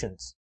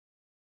vibrations,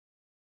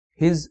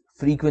 his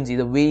frequency,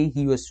 the way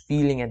he was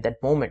feeling at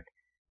that moment.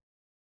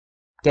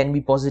 Can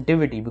be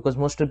positivity, because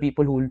most of the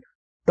people who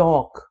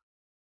talk,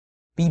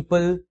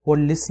 people who are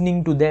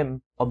listening to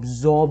them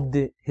absorb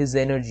his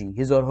energy,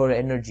 his or her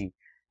energy.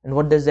 And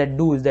what does that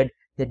do is that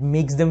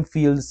makes them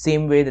feel the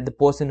same way that the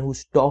person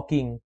who's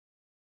talking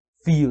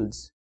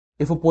feels.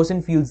 If a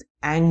person feels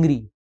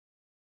angry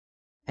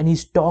and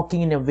he's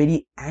talking in a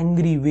very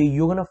angry way,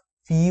 you're gonna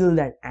feel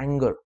that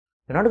anger.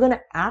 You're not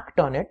gonna act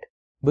on it,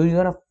 but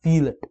you're gonna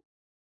feel it.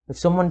 If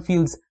someone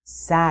feels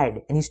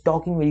sad and he's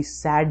talking very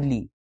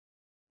sadly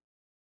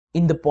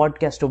in the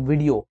podcast or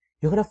video,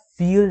 you're gonna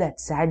feel that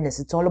sadness.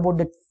 It's all about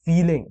that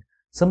feeling.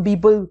 Some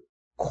people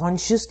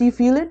consciously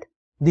feel it,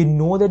 they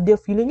know that they're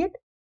feeling it.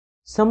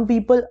 Some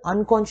people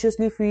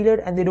unconsciously feel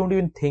it and they don't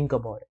even think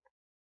about it.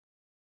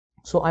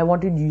 So I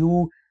wanted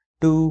you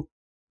to,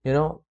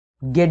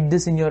 get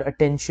this in your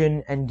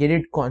attention and get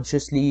it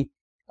consciously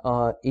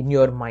in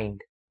your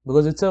mind,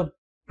 because it's a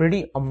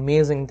pretty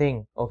amazing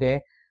thing.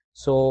 Okay,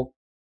 so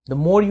the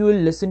more you will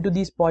listen to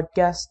these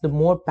podcasts, the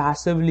more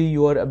passively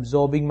you are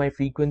absorbing my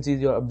frequencies,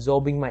 you're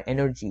absorbing my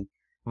energy,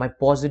 my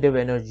positive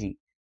energy,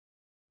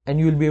 and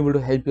you will be able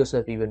to help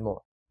yourself even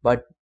more.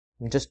 But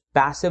just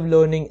passive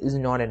learning is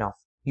not enough.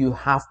 You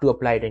have to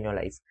apply it in your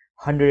life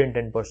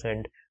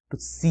 110% to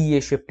see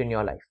a shift in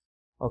your life.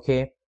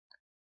 Okay,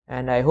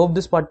 and I hope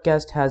this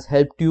podcast has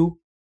helped you,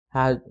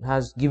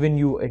 has given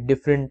you a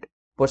different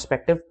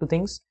perspective to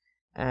things,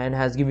 and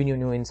has given you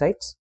new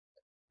insights.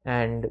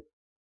 And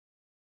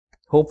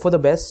hope for the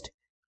best.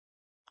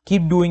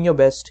 Keep doing your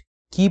best.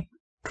 Keep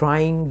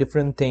trying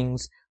different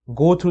things.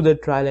 Go through the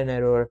trial and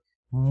error.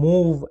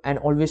 Move and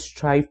always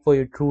strive for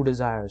your true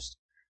desires.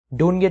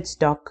 Don't get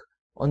stuck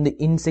on the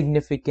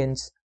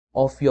insignificance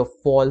of your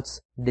false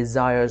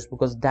desires,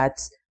 because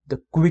that's the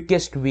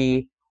quickest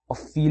way of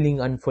feeling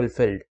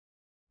unfulfilled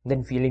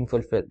than feeling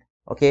fulfilled.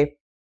 Okay?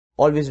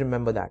 Always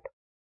remember that.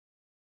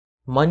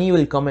 Money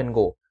will come and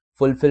go.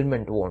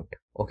 Fulfillment won't.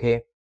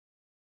 Okay?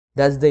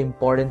 That's the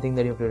important thing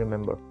that you have to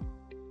remember.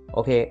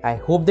 Okay, I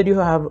hope that you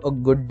have a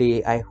good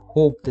day. I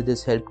hope that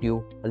this helped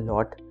you a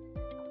lot.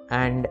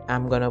 And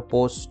I'm gonna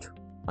post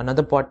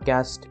another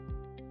podcast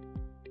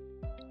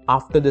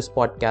after this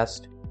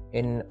podcast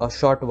in a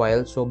short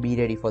while, so be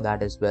ready for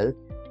that as well.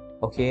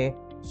 Okay,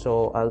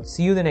 so I'll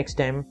see you the next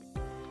time.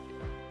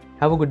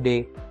 Have a good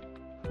day.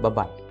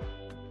 Bye-bye.